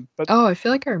 Hmm. But Oh, I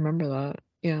feel like I remember that.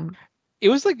 Yeah. it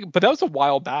was like, but that was a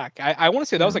while back. I want to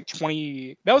say that was Yeah. like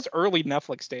 20. That was early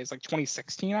Netflix days, like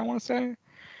 2016. I want to say.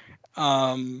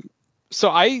 Um, so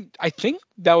I think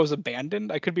that was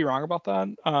abandoned. I could be wrong about that.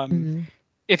 Hmm.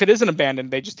 If it isn't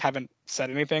abandoned, they just haven't said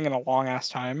anything in a long ass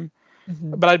time.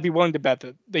 Hmm. But I'd be willing to bet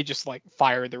that they just like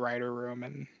fired the writer room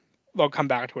and they'll come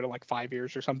back to it in like 5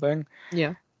 years or something.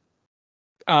 Yeah.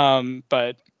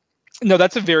 But no,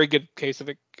 that's a very good case of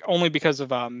it, only because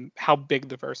of how big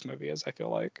the first movie is. I feel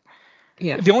like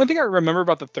Yeah. the only thing I remember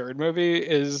about the third movie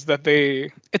is that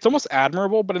it's almost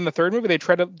admirable, but in the third movie they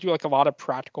try to do like a lot of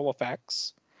practical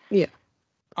effects. Yeah.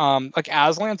 Like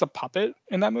Aslan's a puppet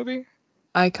in that movie.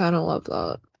 I kind of love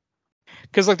that.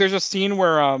 Because like there's a scene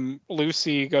where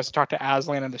Lucy goes to talk to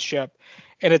Aslan in the ship,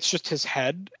 and it's just his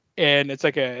head, and it's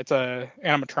a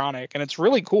animatronic, and it's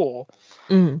really cool,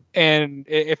 Hmm. and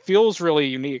it feels really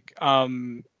unique.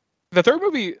 The third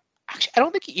movie, actually, I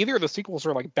don't think either of the sequels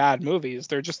are like bad movies.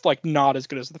 They're just like not as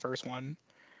good as the first one.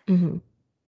 Hmm.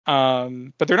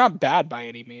 But they're not bad by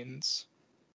any means.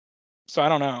 So I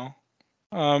don't know.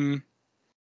 Um,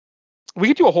 we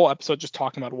could do a whole episode just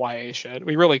talking about YA shit.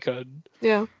 We really could.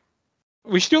 Yeah.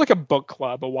 We should do like a book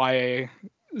club, a YA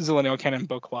Zillennial Canon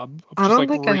book club of I just don't like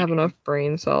think I have enough reading.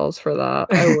 brain cells for that.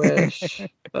 I wish,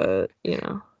 but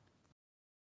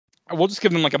We'll just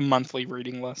give them like a monthly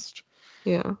reading list.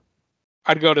 yeah.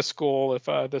 I'd go to school if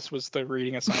this was the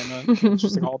reading assignment. It's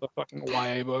just like all the fucking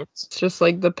YA books. It's just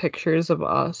like the pictures of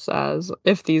us as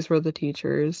if these were the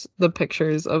teachers, the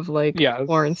pictures of like Yeah.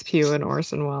 Florence Pugh and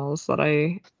Orson Welles that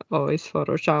I always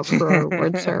Photoshop for our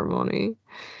award ceremony.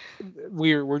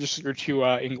 we're just your 2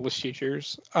 English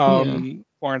teachers, Yeah.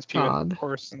 Lawrence Pugh and God.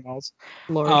 Orson Welles.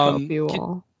 Lord help Um, you can,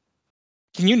 all.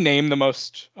 can you name the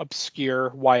most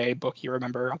obscure YA book you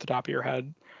remember off the top of your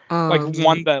head? Like Um,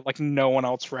 one that like no one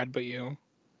else read but you.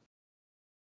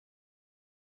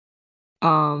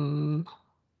 um,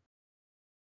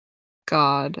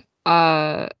 God.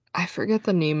 I forget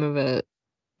the name of it,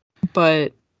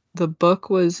 but the book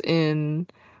was in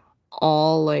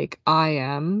all like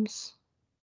IMs.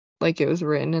 Like it was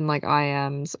written in like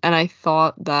IMs, and I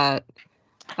thought that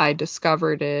I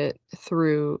discovered it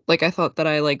through like I thought that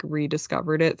I like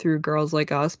rediscovered it through Girls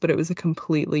Like Us, but it was a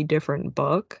completely different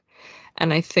book.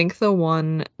 And I think the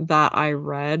one that I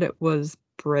read was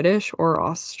British or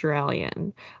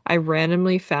Australian. I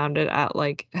randomly found it at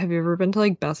like have you ever been to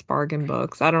like Best Bargain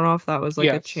Books? I don't know if that was like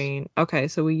a Yes. chain. Okay,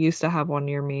 so we used to have one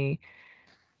near me.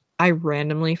 I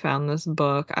randomly found this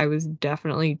book. I was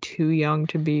definitely too young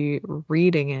to be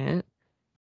reading it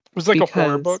It was like a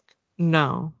horror because book.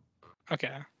 no,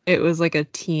 Okay. it was like a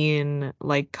teen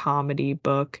like comedy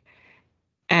book,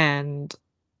 and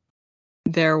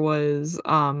there was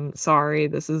sorry,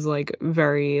 this is like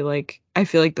very like I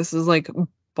feel like this is like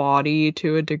bawdy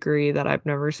to a degree that I've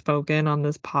never spoken on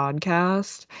this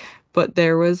podcast, but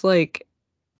there was like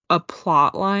a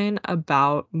plot line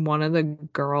about one of the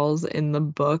girls in the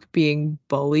book being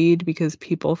bullied because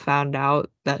people found out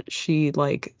that she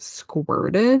like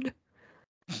squirted.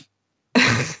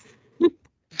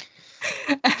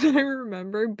 And I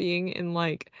remember being in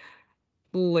like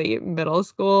late middle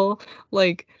school,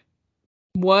 like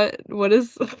what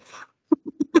is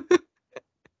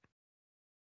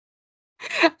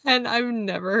And I've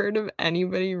never heard of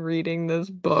anybody reading this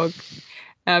book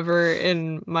ever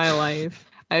in my life.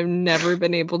 I've never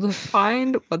been able to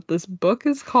find what this book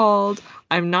is called.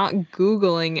 I'm not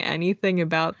Googling anything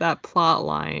about that plot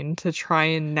line to try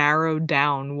and narrow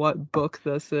down what book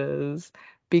this is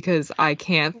because I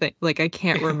can't think like I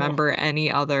can't remember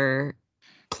any other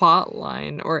plot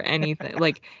line or anything.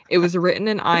 Like it was written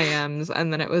in IMs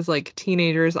and then it was like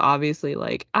teenagers obviously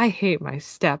like I hate my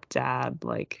stepdad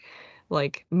like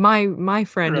my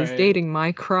friend is Right. dating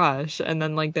my crush and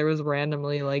then like there was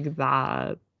randomly like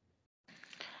that.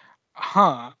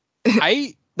 Huh.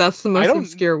 I That's the I most don't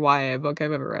obscure YA book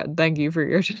I've ever read. Thank you for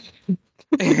your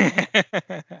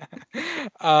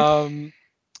um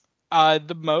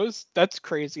the most that's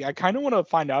crazy. I kind of want to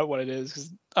find out what it is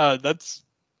 'cause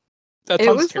that It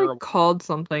sounds was like terrible. called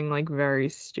something like very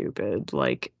stupid,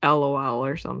 like LOL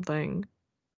or something.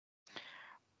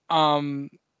 Um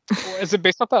is it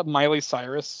based off that Miley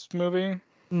Cyrus movie?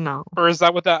 No. Or is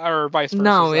that what that or vice versa?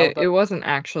 No, Is that what it that wasn't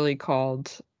actually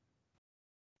called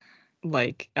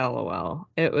like LOL.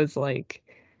 It was like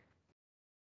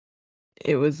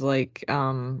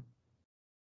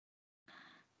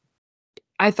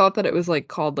I thought that it was like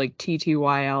called like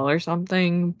TTYL or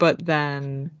something, but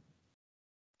then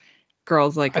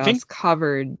Girls Like I think Us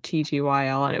covered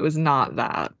TTYL and it was not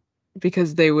that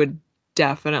because they would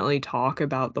definitely talk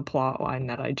about the plot line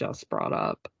that I just brought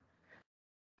up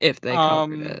if they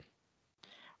covered um it.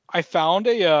 I found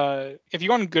a if you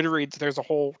go on Goodreads, there's a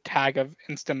whole tag of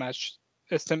instant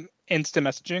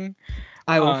messaging.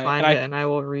 I will And find I it and I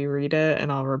will reread it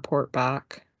and I'll report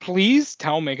back. please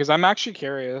tell me because I'm actually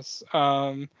curious.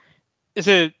 Is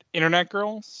it Internet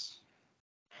Girls?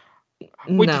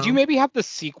 Wait, did you No. maybe have the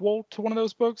sequel to one of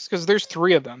those books? Because there's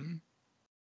three of them.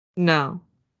 No.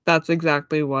 That's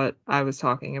exactly what I was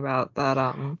talking about, that,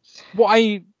 Well,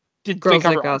 I did they Girls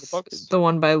cover Like all the Us, books? the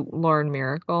one by Lauren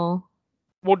Miracle.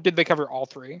 Well, did they cover all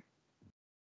three?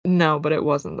 No, but it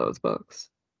wasn't those books.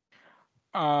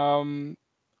 Um,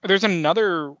 there's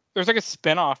like a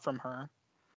spin-off from her.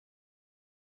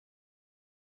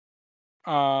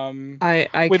 Um,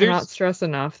 I wait, cannot there's stress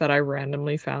enough that I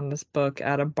randomly found this book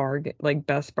at a bargain like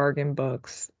Best Bargain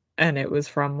Books, and it was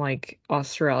from, like,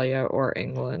 Australia or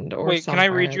England or wait, can I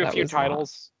read somewhere you a that few was not.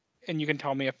 titles and you can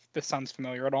tell me if this sounds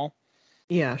familiar at all?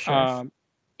 Yeah, sure. Um,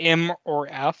 M or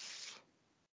F,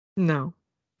 No.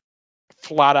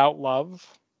 Flat Out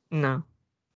Love, No.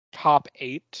 Top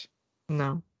 8,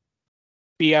 No.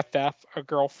 BFF, A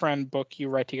Girlfriend Book You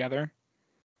Write Together,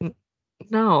 N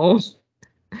no.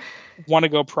 Want to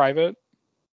Go Private.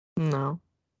 No.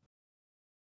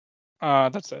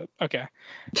 That's it. Okay.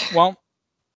 Well,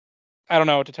 I don't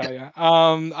know what to tell you.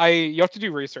 You have to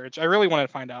do research. I really want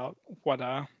to find out what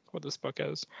this book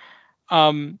is.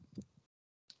 Um,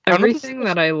 I don't know if this is Everything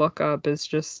that I look up is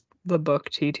just the book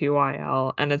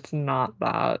TTYL, and it's not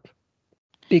that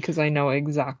because I know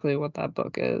exactly what that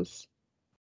book is.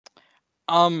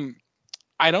 um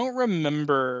I don't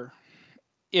remember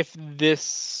if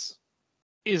this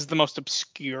is the most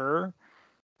obscure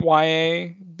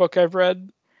YA book I've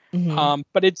read. Mhm.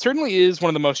 But it certainly is one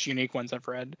of the most unique ones I've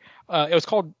read. It was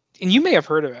called, and you may have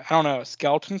heard of it. I don't know,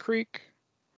 Skeleton Creek.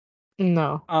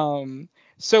 No. Um,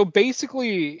 so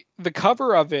basically, the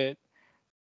cover of it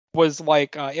was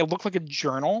like it looked like a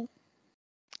journal.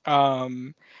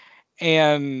 Um,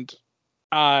 and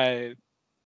uh,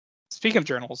 speaking of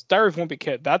journals, Diary of a Wimpy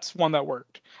Kid, that's one that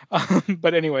worked.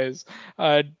 But anyways,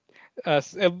 uh,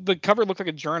 the cover looked like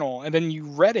a journal, and then you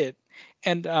read it,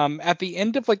 and at the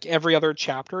end of like every other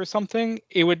chapter or something,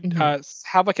 it would Mhm.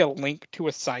 have like a link to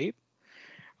a site,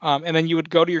 and then you would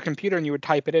go to your computer and you would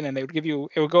type it in, and they would give you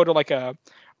it would go to like a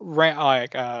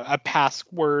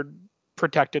password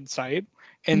protected site,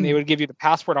 and they Mhm. would give you the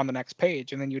password on the next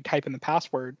page, and then you would type in the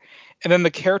password, and then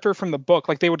the character from the book,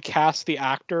 like they would cast the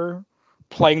actor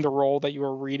playing the role that you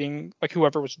were reading, like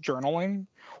whoever was journaling,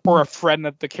 or Mhm. a friend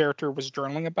that the character was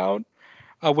journaling about,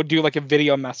 would do like a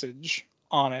video message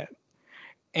on it.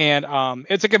 And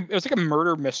it was like a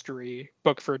murder mystery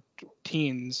book for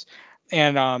teens.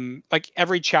 And like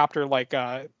every chapter, like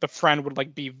the friend would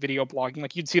like be video blogging,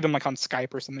 like you'd see them like on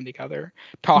Skype or something together,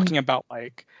 Mhm. talking about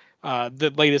like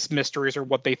the latest mysteries or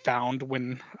what they found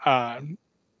when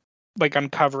like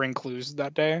uncovering clues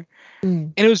that day.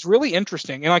 Mhm. And it was really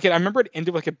interesting. And like I remember it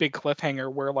ended like a big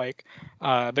cliffhanger where like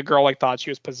the girl like thought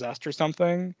she was possessed or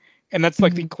something. And that's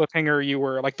like the Mhm. cliffhanger, you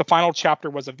were like the final chapter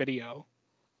was a video,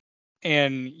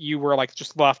 and you were like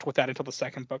just left with that until the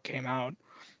second book came out.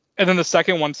 And then the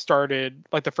second one started,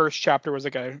 like the first chapter was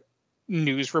like a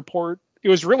news report. It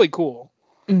was really cool.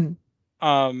 Mhm.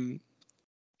 Um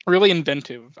really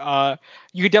inventive.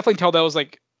 You could definitely tell that was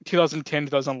like 2010,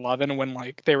 2011, when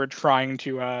like they were trying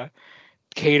to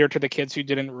cater to the kids who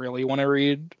didn't really want to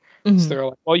read. So Mhm. they're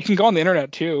like, well, you can go on the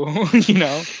internet too, you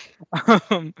know.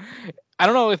 Um, I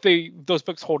don't know if those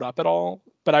books hold up at all,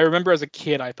 but I remember as a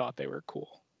kid I thought they were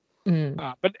cool.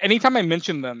 Mm. But anytime I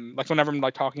mention them, like whenever I'm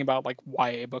like talking about like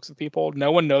YA books with people,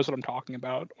 no one knows what I'm talking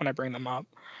about when I bring them up.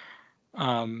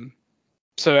 Um,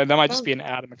 so that might just Sounds be an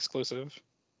Adam exclusive.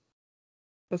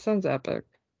 that sounds epic.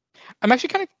 I'm actually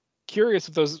kind of curious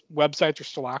if those websites are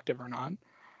still active or not,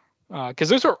 because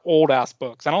those are old ass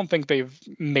books. I don't think they've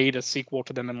made a sequel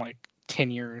to them in like 10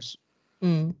 years.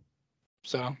 Mm.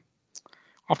 So I'll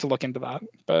have to look into that.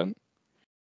 But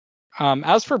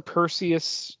as for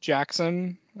Perseus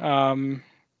Jackson, Pers-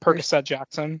 Percocet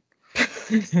Jackson,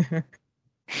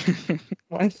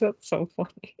 Why is that so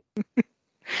funny?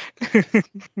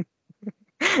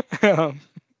 um,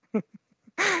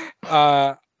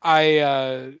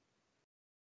 I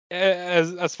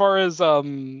as far as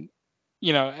in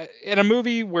a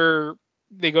movie where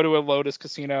they go to a Lotus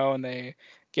casino and they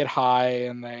get high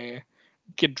and they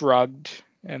get drugged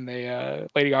and they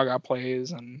Lady Gaga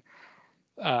plays and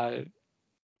uh,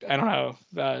 I don't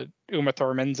know, Uma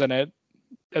Thurman's in it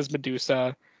as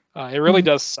Medusa. It really Mhm.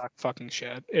 does suck fucking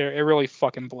shit. It really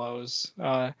fucking blows.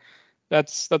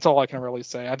 That's all I can really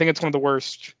say. I think it's one of the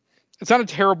worst. It's not a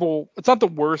terrible. It's not the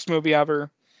worst movie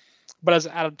ever, but as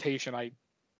an adaptation, I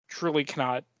truly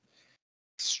cannot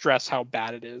stress how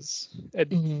bad it is at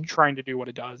Mhm. trying to do what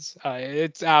it does.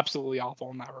 It's absolutely awful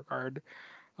in that regard.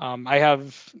 I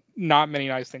have not many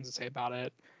nice things to say about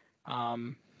it.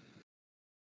 Um,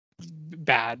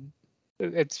 Bad.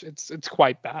 It's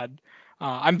quite bad.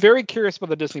 I'm very curious about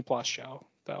the Disney Plus show,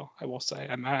 though. I will say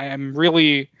I'm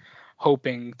really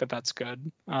hoping that that's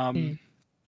good. Mm.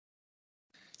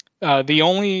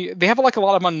 They have like a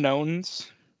lot of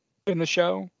unknowns in the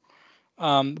show,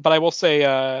 but I will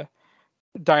say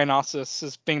Dionysus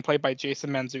is being played by Jason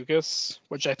Mantzoukas,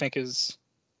 which I think is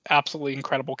absolutely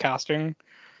incredible casting.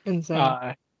 Insane.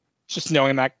 Uh, just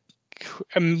knowing that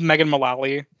Megan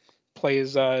Mullally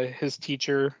plays his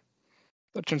teacher,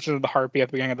 Attention to the Harpy, at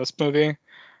the beginning of this movie, so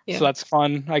Yeah. that's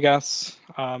fun, I guess.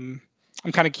 I'm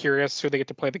kind of curious who they get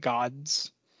to play the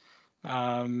gods. So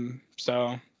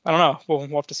I don't know. We'll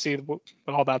have to see what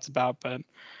all that's about, but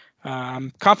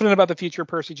I'm confident about the future of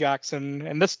Percy Jackson,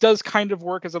 and this does kind of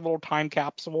work as a little time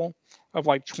capsule of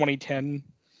like 2010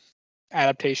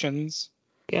 adaptations.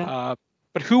 Yeah. Uh,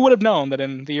 but who would have known that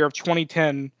in the year of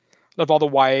 2010, of all the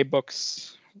YA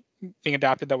books being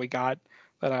adapted that we got,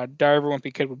 that Die Every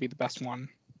Wimpy Kid would be the best one.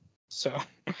 So,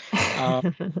 uh,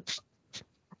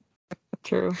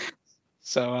 True.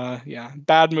 yeah,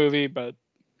 bad movie, but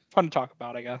fun to talk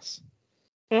about, I guess.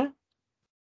 Yeah.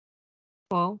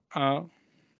 Well, Uh,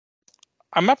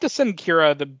 I'm gonna have to send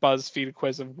Kira the BuzzFeed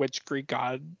quiz of which Greek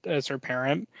god is her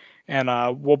parent, and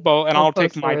I'll I'll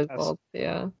take post the my test. results.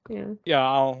 Yeah. Yeah. Yeah,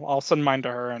 I'll send mine to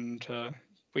her, and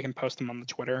we can post them on the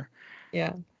Twitter.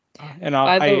 Yeah. And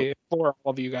By the I implore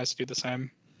all of you guys to do the same.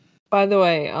 by the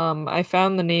way, I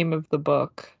found the name of the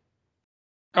book.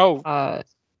 Oh, Uh,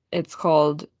 it's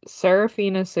called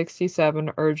Seraphina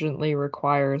 67 Urgently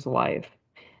Requires Life.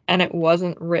 And it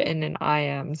wasn't written in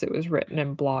IMs, it was written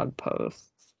in blog posts.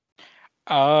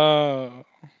 oh,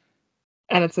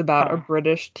 And it's about a huh,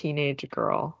 British teenage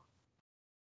girl.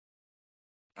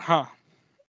 huh.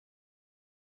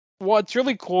 Well, it's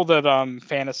really cool that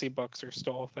fantasy books are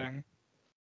still a thing.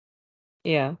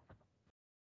 Yeah.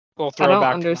 Little I don't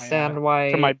throwback understand to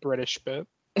my why British bit.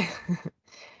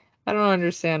 I don't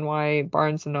understand why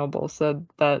Barnes& and Noble said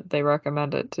that they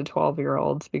recommend it to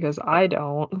 12-year-olds because I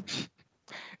don't.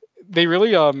 They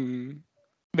really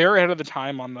they're ahead of the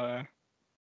time on the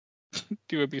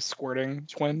do a be squirting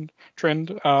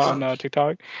trend on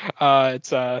TikTok.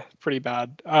 It's pretty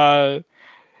bad.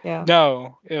 Yeah.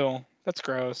 No, ew, that's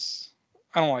gross.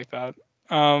 I don't like that.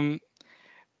 Um,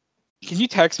 can you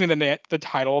text me the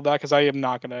title of that? Because I am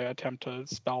not gonna attempt to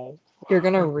spell. You're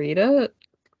gonna read it?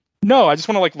 No, I just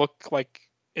want to like look like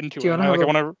into Do you it. wanna have I a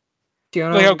want to do you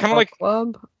wanna like have I a kind of book like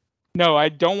club? no, I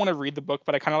don't want to read the book,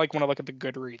 but I kind of like want to look at the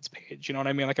Goodreads page. You know what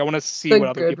I mean? Like I want to see The what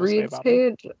other people say Goodreads about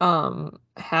it. page,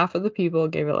 half of the people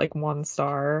gave it, like, 1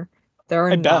 star. There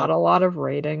are I not bet. a lot of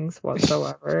ratings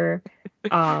whatsoever.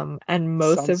 And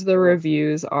most of Sounds the terrible.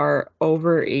 reviews are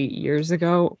over 8 years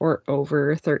ago or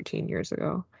over 13 years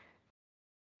ago.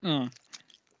 Mm,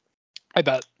 I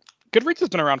bet. Goodreads has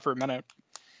been around for a minute.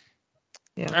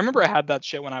 Yeah. I remember I had that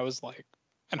shit when I was like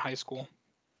in high school.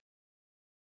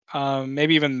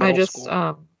 Maybe even I middle just,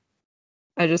 school.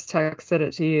 I just texted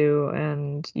it to you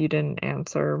and you didn't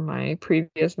answer my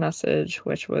previous message,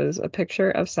 which was a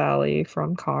picture of Sally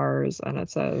from Cars, and it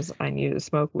says, I need to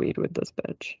smoke weed with this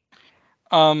bitch.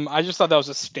 I just thought that was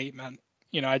a statement.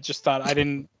 I just thought I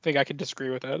didn't think I could disagree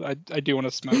with it. I do want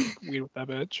to smoke weed with that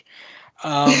bitch.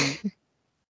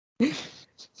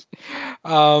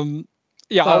 Um,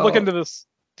 yeah, I'll look So, into this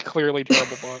clearly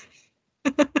terrible book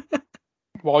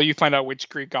while you find out which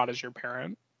Greek god is your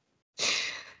parent.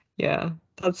 yeah,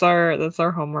 that's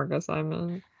our homework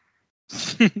assignment.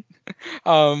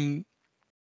 um,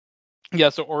 yeah,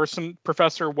 so Orson,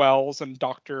 Professor Wells, and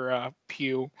Doctor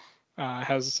Pugh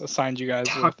has assigned you guys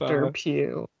with Dr.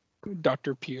 Pugh.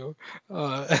 Doctor Pugh.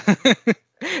 Uh,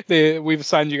 we've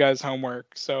assigned you guys homework,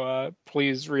 so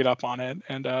please read up on it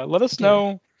and let us Yeah,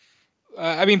 know.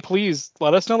 I mean, please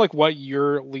let us know like what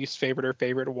your least favorite or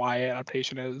favorite YA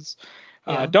adaptation is.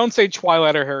 yeah. Don't say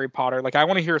Twilight or Harry Potter. Like, I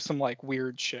want to hear some like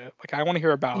weird shit. Like, I want to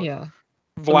hear about Yeah,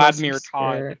 the most Vladimir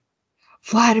obscure. Todd.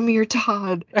 Vladimir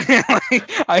Todd.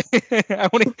 I I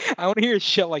want to hear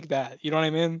shit like that. You know what I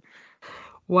mean?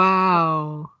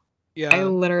 Wow. I Yeah,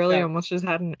 literally yeah. almost just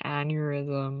had an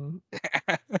aneurysm.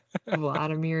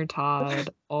 Vladimir Todd.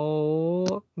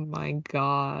 Oh my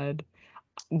god.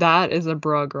 That is a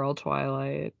bruh girl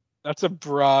Twilight. That's a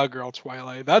bra girl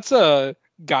Twilight. That's a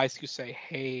guys who say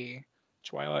hey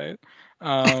Twilight.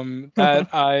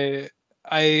 That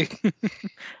I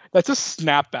that's a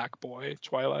snapback boy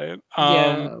Twilight.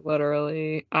 Yeah,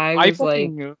 literally. I I was like,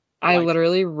 fucking I like her.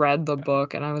 literally read the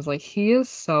book and I was like, he is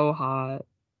so hot.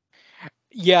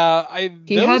 Yeah, I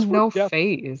He had those were no def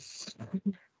face.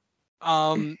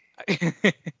 um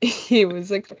He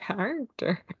was a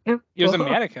character in a he was a book.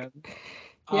 mannequin.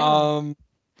 Yeah. Um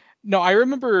no, I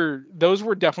remember those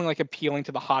were definitely like appealing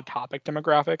to the hot topic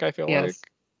demographic, I feel like Yes.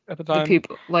 at the The time.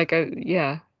 people like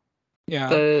yeah, Yeah.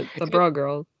 the bro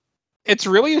girls. It's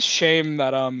really a shame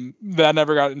that that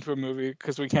never got into a movie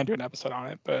because we can't do an episode on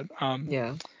it. But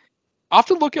Yeah. I'll have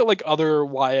to look at like other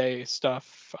YA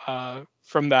stuff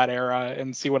from that era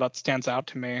and see what else stands out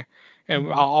to me, and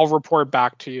Hmm. I'll report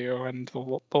back to you and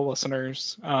the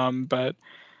listeners. But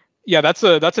yeah, that's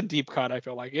a deep cut. I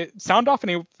feel like it. Sound off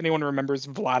if anyone remembers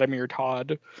Vladimir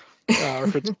Todd, or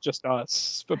if it's just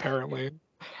us. Apparently,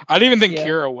 I didn't even think Yeah.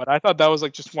 Kira would. I thought that was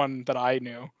like just one that I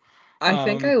knew. I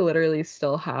think Um, I literally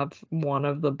still have one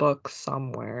of the books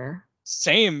somewhere.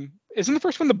 Same. Isn't the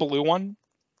first one the blue one?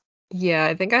 Yeah,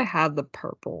 I think I had the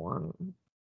purple one.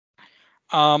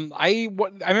 I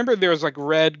remember there was like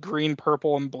red, green,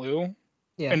 purple, and blue,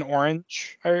 Yeah. and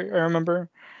orange. I remember.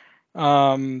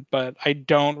 But I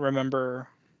don't remember.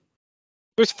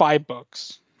 There's 5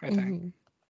 books, I think. Hmm.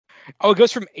 Oh, it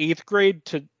goes from 8th grade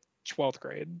to 12th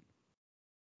grade.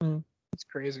 Mm. It's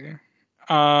crazy.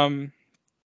 Um.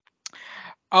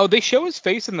 Oh, they show his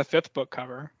face in the 5th book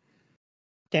cover.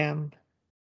 Damn.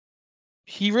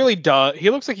 He really does. He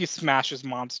looks like he smashes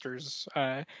monsters,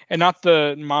 and not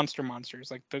the monsters,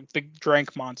 like the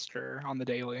drank monster on the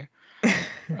daily.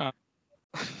 Uh,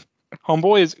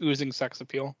 Homeboy is oozing sex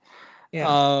appeal. Yeah.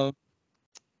 All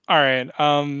right.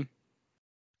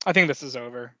 I think this is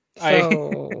over. I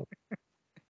So,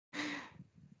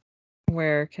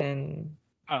 where can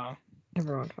uh,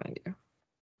 everyone find you?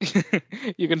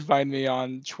 you can find me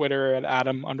on Twitter at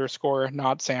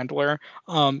Adam_not Sandler.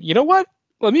 You know what?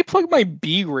 Let me plug my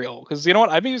B reel because you know what?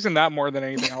 I've been using that more than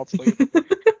anything else lately.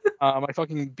 My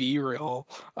fucking B reel.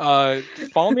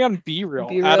 Follow me on B reel.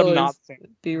 Be real Adam not is Sandler.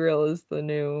 Be real is the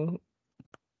new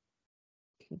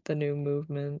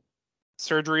movement.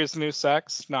 Surgery is the new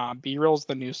sex. Nah, B reel is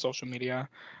the new social media.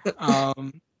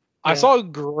 Um, I Yeah. saw a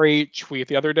great tweet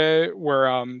the other day where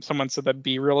someone said that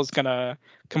B reel is gonna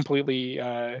completely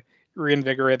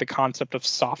reinvigorate the concept of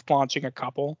soft launching a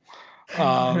couple.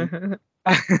 Um,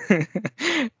 um,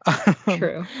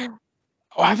 True.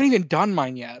 oh, I haven't even done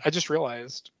mine yet. I just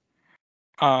realized.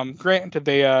 Granted,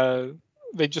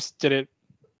 they just did it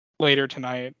later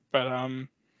tonight, but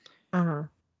Uh-huh.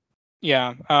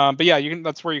 yeah. But yeah, you can.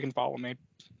 That's where you can follow me.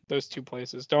 Those 2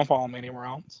 places. Don't follow me anywhere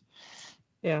else.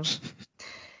 Yeah.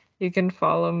 You can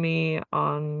follow me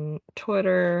on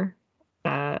Twitter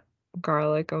at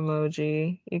garlic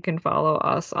emoji. You can follow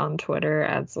us on Twitter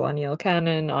at Zillennial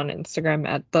Canon, on Instagram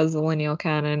at the Zillennial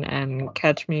Canon, and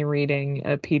catch me reading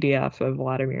a PDF of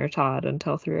Vladimir Todd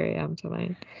until 3 a.m.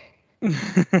 tonight.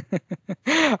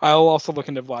 I'll also look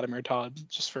into Vladimir Todd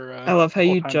just for I love how old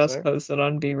you time's just sake. posted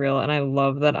on Be Real, and I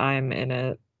love that I'm in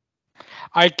it.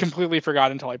 I completely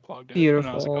forgot until I plugged it, and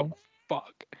I was like, Beautiful. "Oh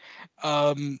fuck."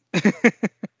 Um,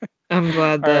 I'm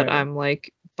glad all that right. I'm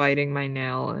like biting my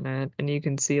nail in it, and you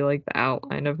can see like the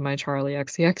outline of my Charlie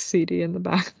XCX CD in the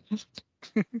back.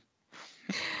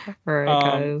 Alright, I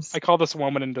guys. call this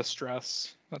woman in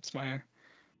distress.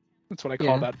 That's what I call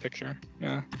Yeah, that picture.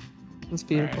 Yeah. that's All right.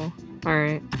 beautiful.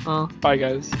 Alright, well, Bye,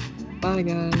 guys. bye,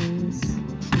 guys.